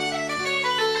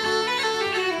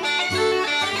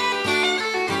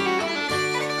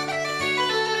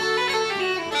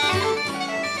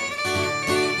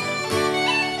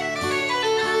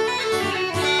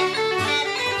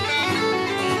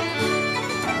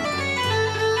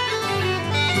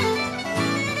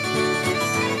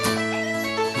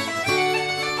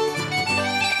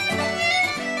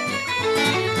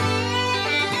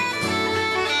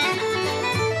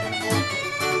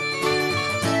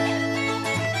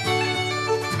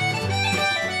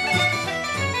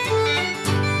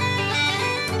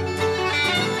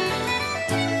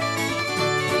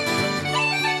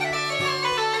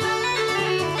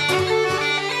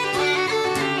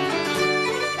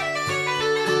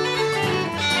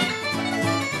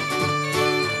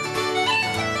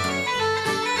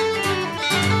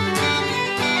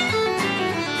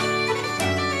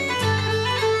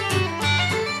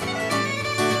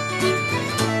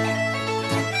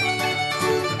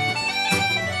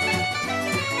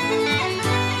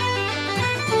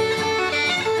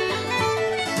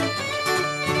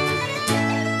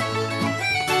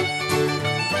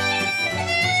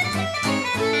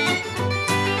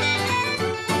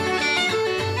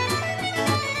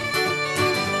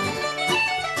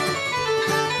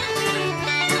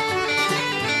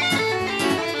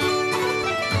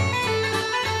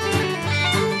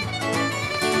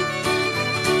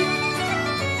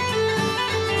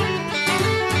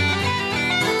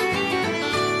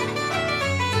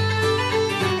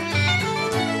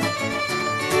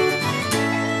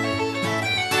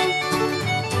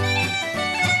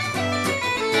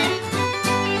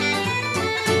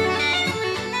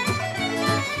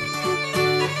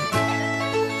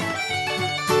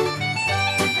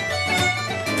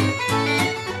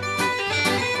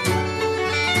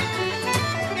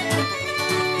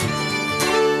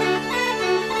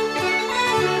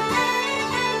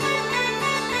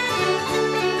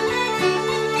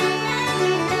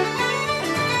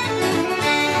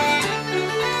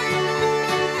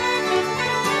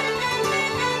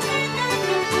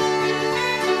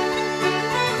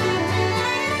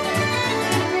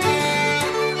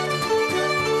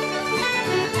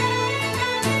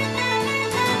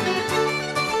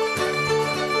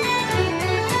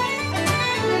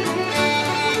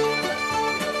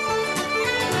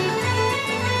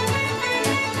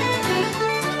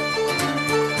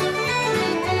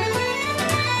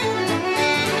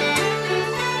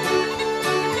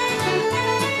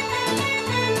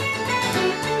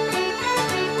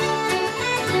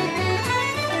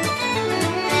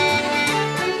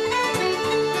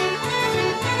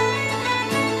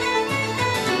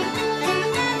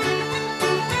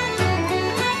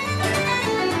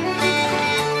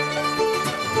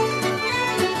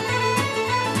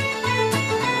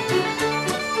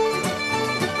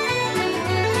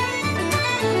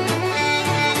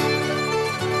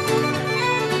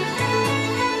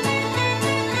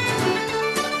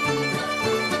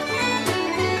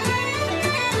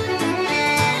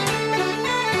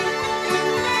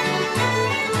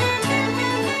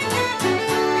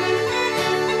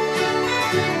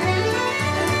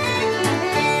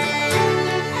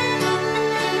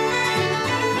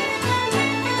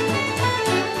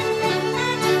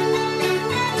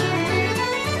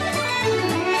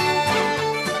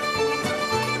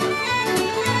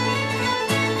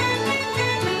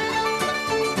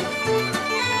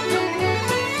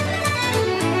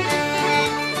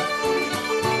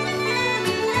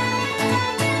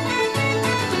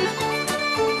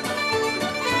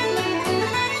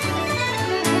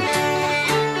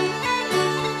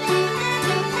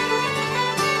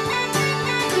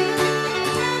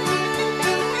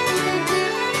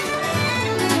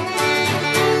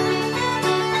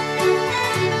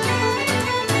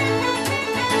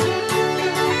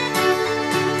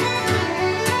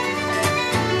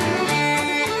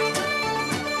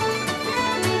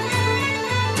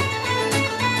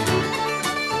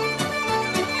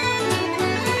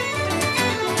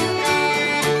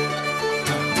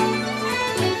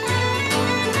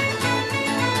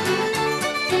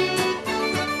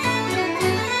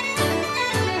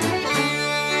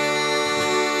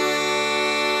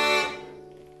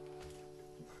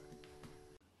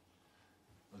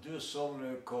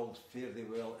 called Fare Thee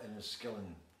Well in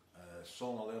Skillen, a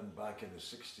song I learned back in the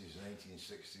 60s,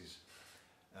 1960s,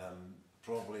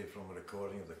 probably from a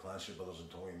recording of the Clancy Brothers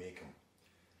and Tommy Makem.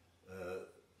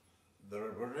 There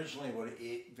originally were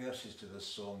 8 verses to this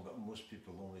song, but most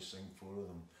people only sing 4 of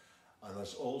them. And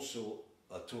there's also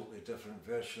a totally different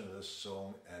version of this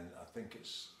song, and I think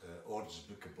it's Ord's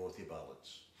Book of Bothy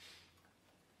Ballads.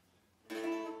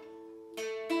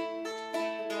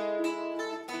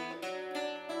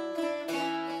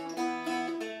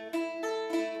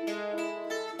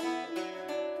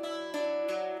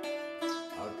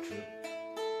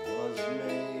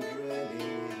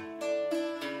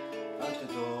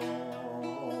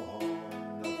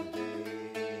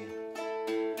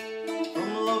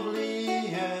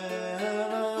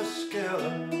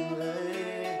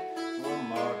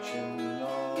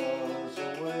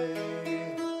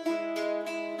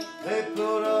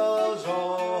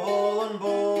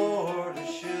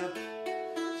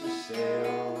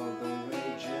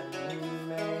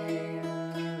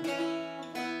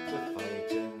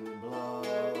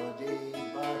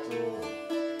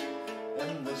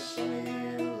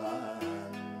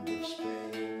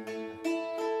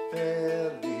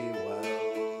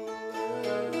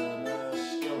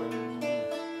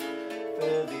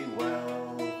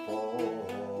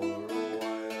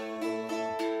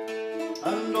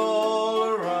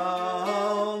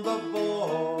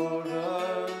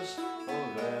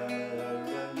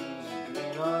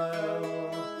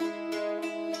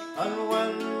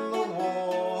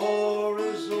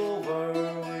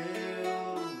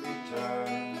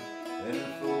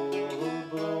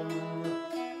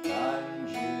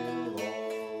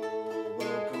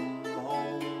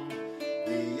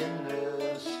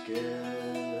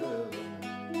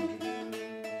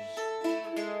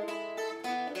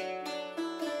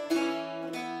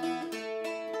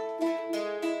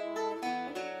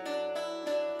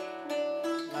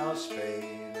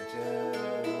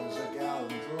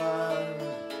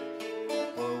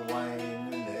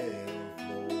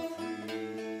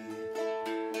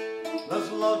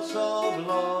 Lots of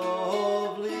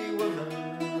lovely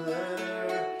women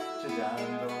there to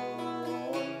dandle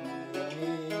on your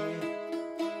knee,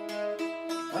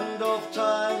 and oft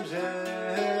times in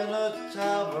a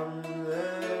tavern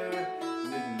there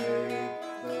we'd make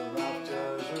the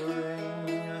rafters ring,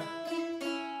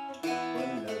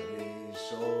 when every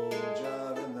soldier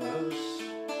in the house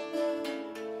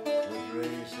would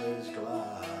raise his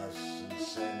glass and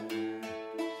sing,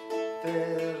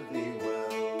 fare thee well.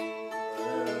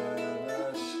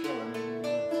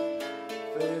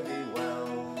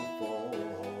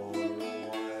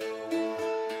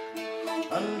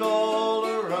 And all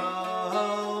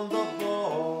around the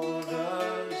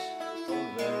borders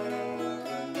of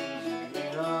Erin's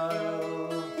green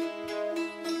isle,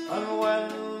 and when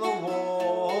the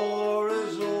war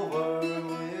is over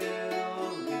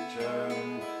we'll return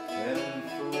in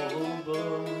full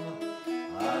bloom,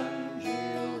 and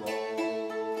you'll all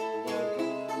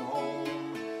welcome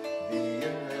home the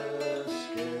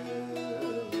Enniskillen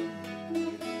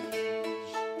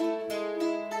Grenadiers.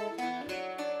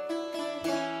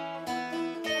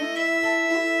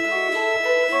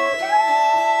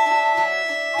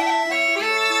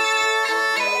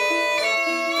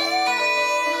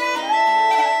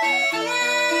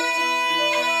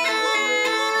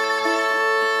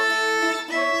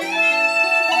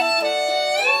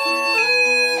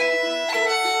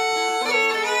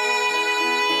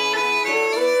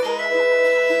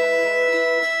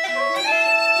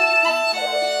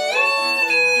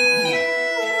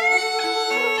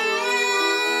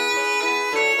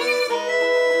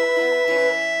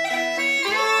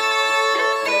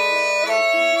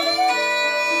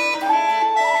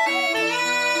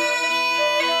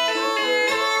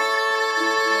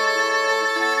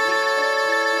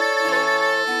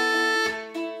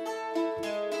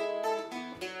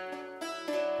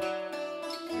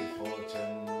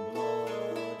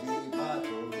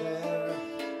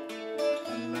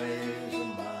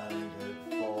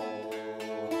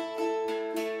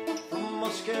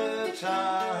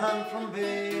 And from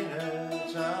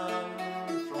bayonet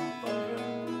and from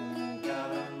thundering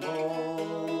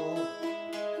cannonball,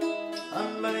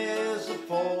 and many is the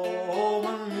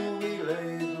foeman who we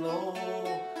laid low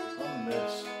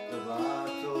amidst the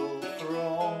battle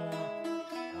throng,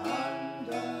 and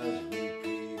as we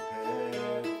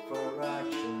prepared for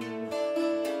action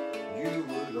you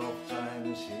would oft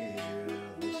times hear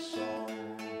the song,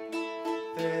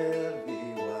 fare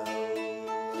thee well,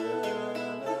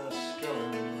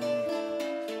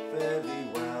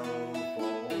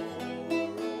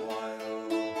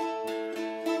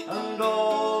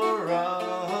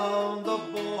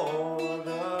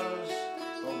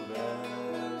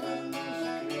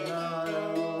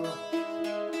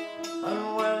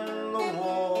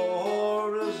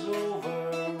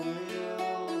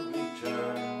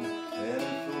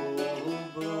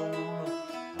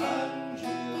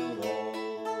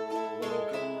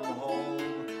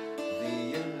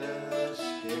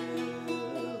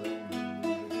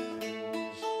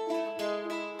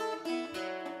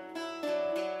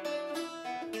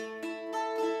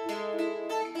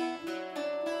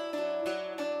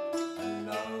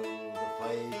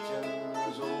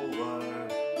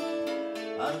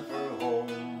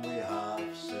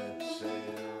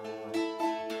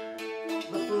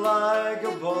 flag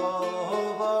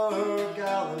above our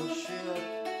gallant ship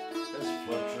is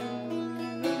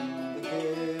fluttering in the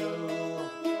gale.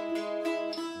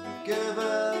 They've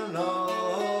given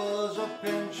us a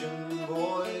pension,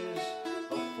 boys,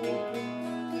 of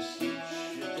fourpence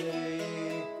each a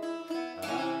day,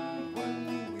 and when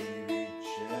we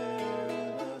reach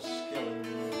Enniskillen,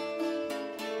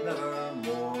 never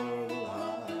more we'll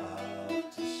have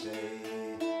to say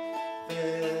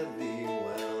fare thee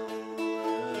well,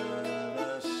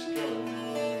 Enniskillen,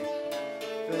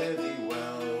 fare thee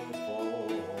well for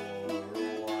a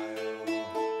while.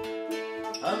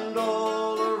 And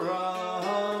all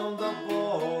around the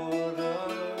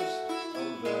borders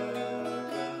of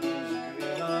Erin's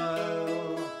green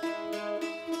isle,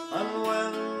 and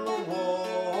when the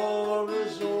war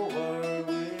is over,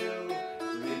 we'll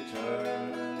return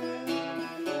in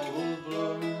full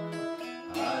bloom,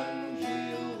 and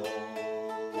ye'll all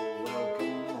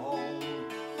welcome home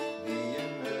the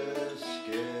Enniskillen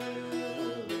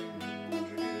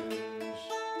Dragoons.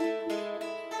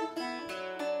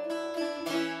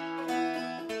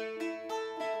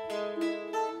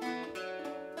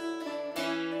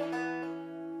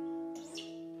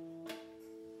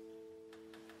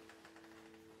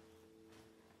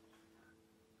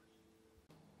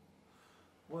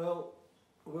 Well,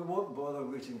 we won't bother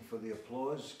waiting for the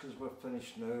applause because we're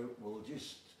finished now. We'll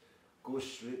just go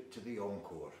straight to the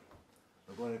encore.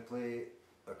 We're going to play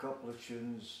a couple of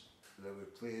tunes that we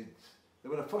played. They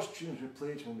were the first tunes we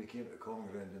played when we came to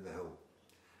Conground in the Hill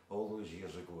all those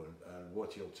years ago, and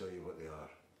Wattie will tell you what they are.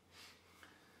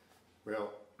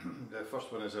 Well, the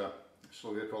first one is a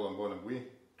slow air called Byrne and Lees,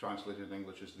 translated in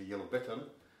English as The Yellow Bittern.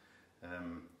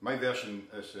 My version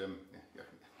is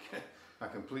a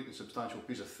complete and substantial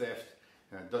piece of theft.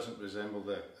 It doesn't resemble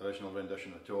the original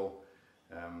rendition at all.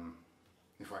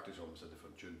 In fact, it's almost a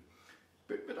different tune.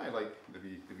 But I like the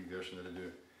wee version that I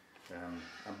do.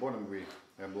 And Byrne and Lees,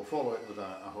 we'll follow it with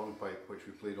a hornpipe, which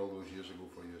we played all those years ago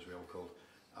for you as well, called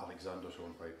Alexander's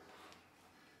Hornpipe.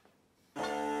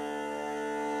 Thank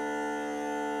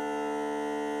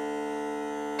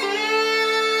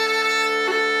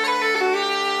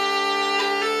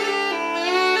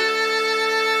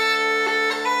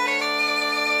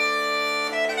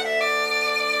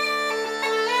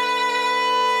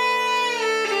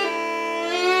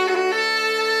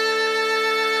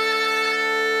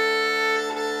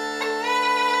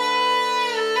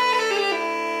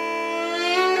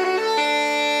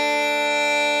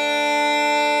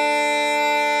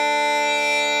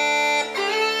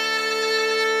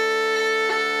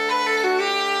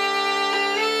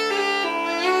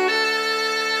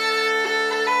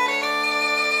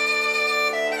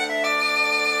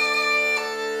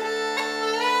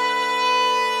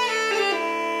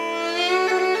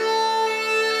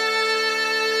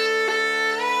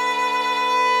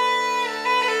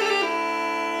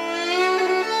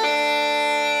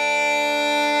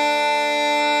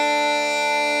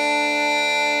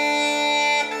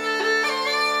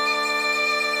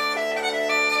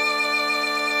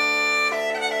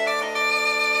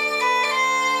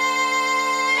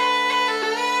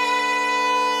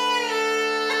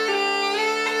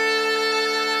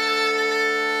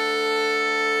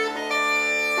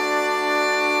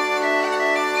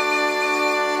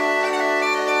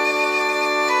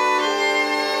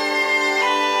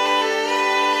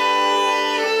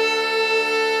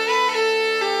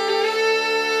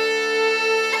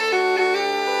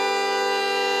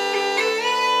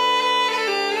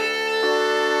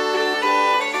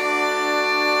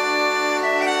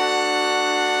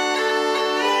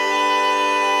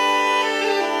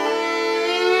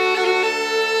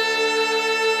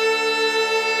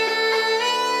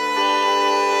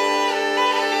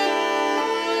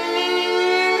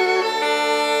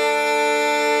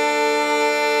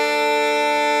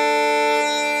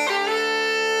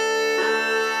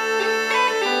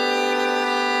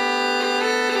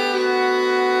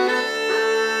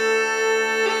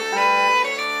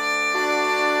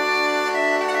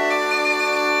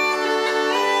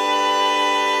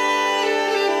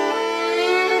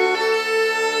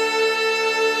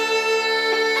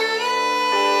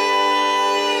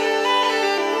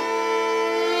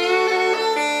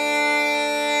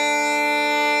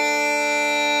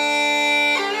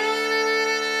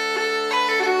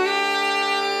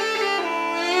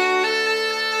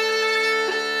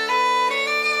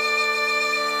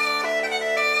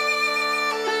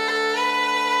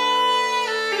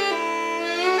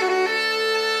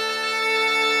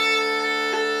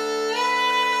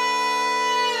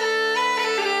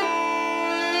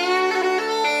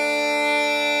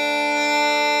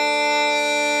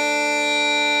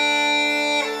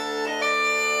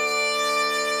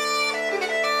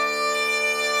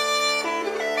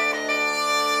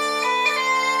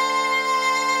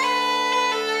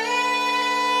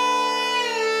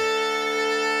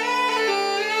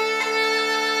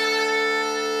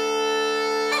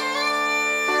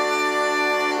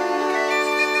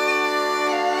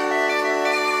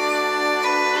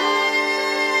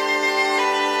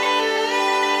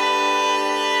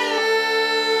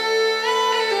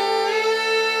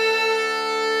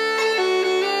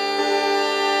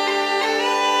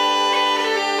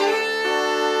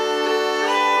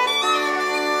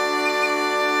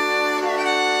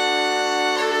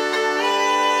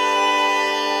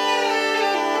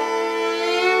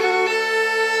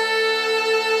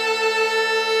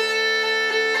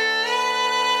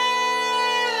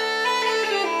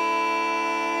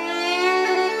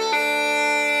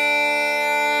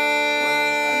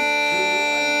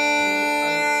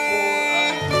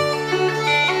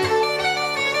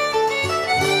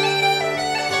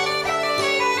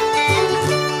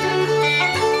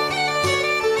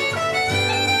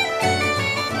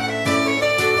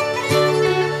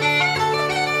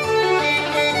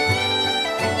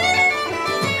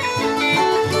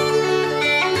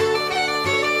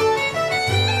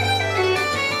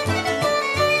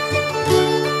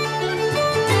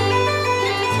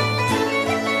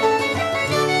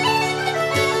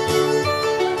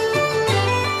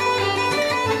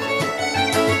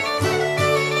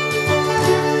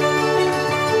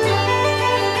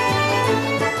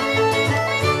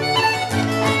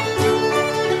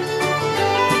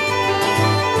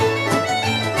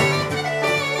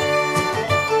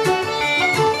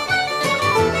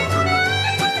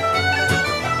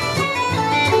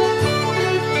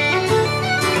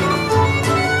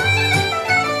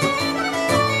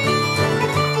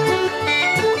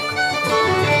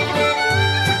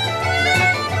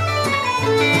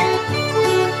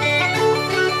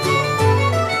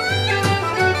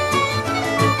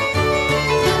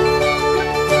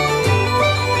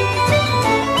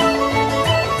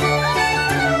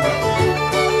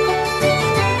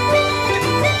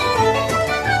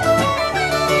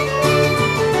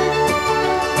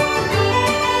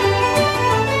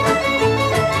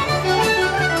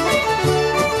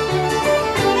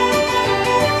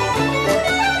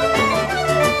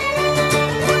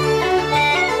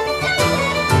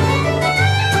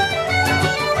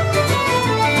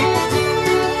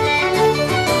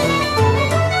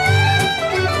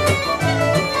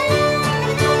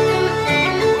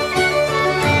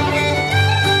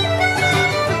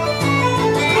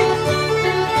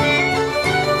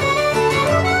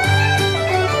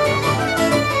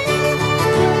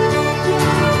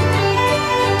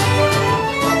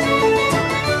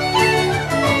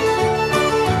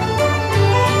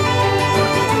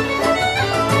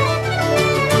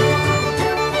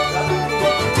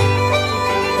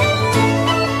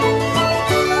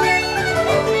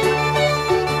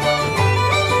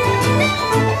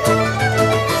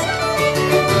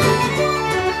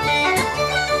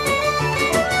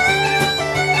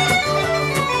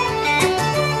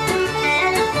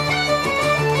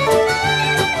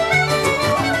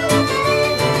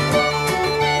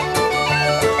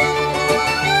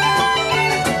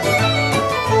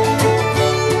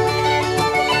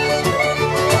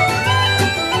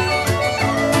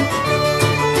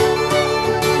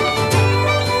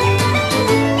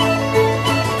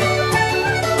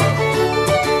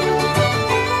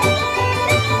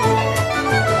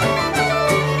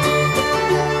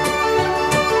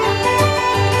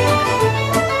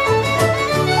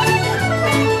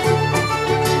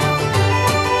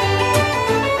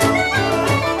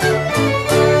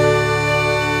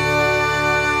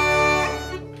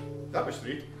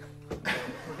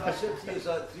I said to you, is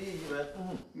that 3?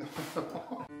 You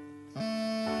went,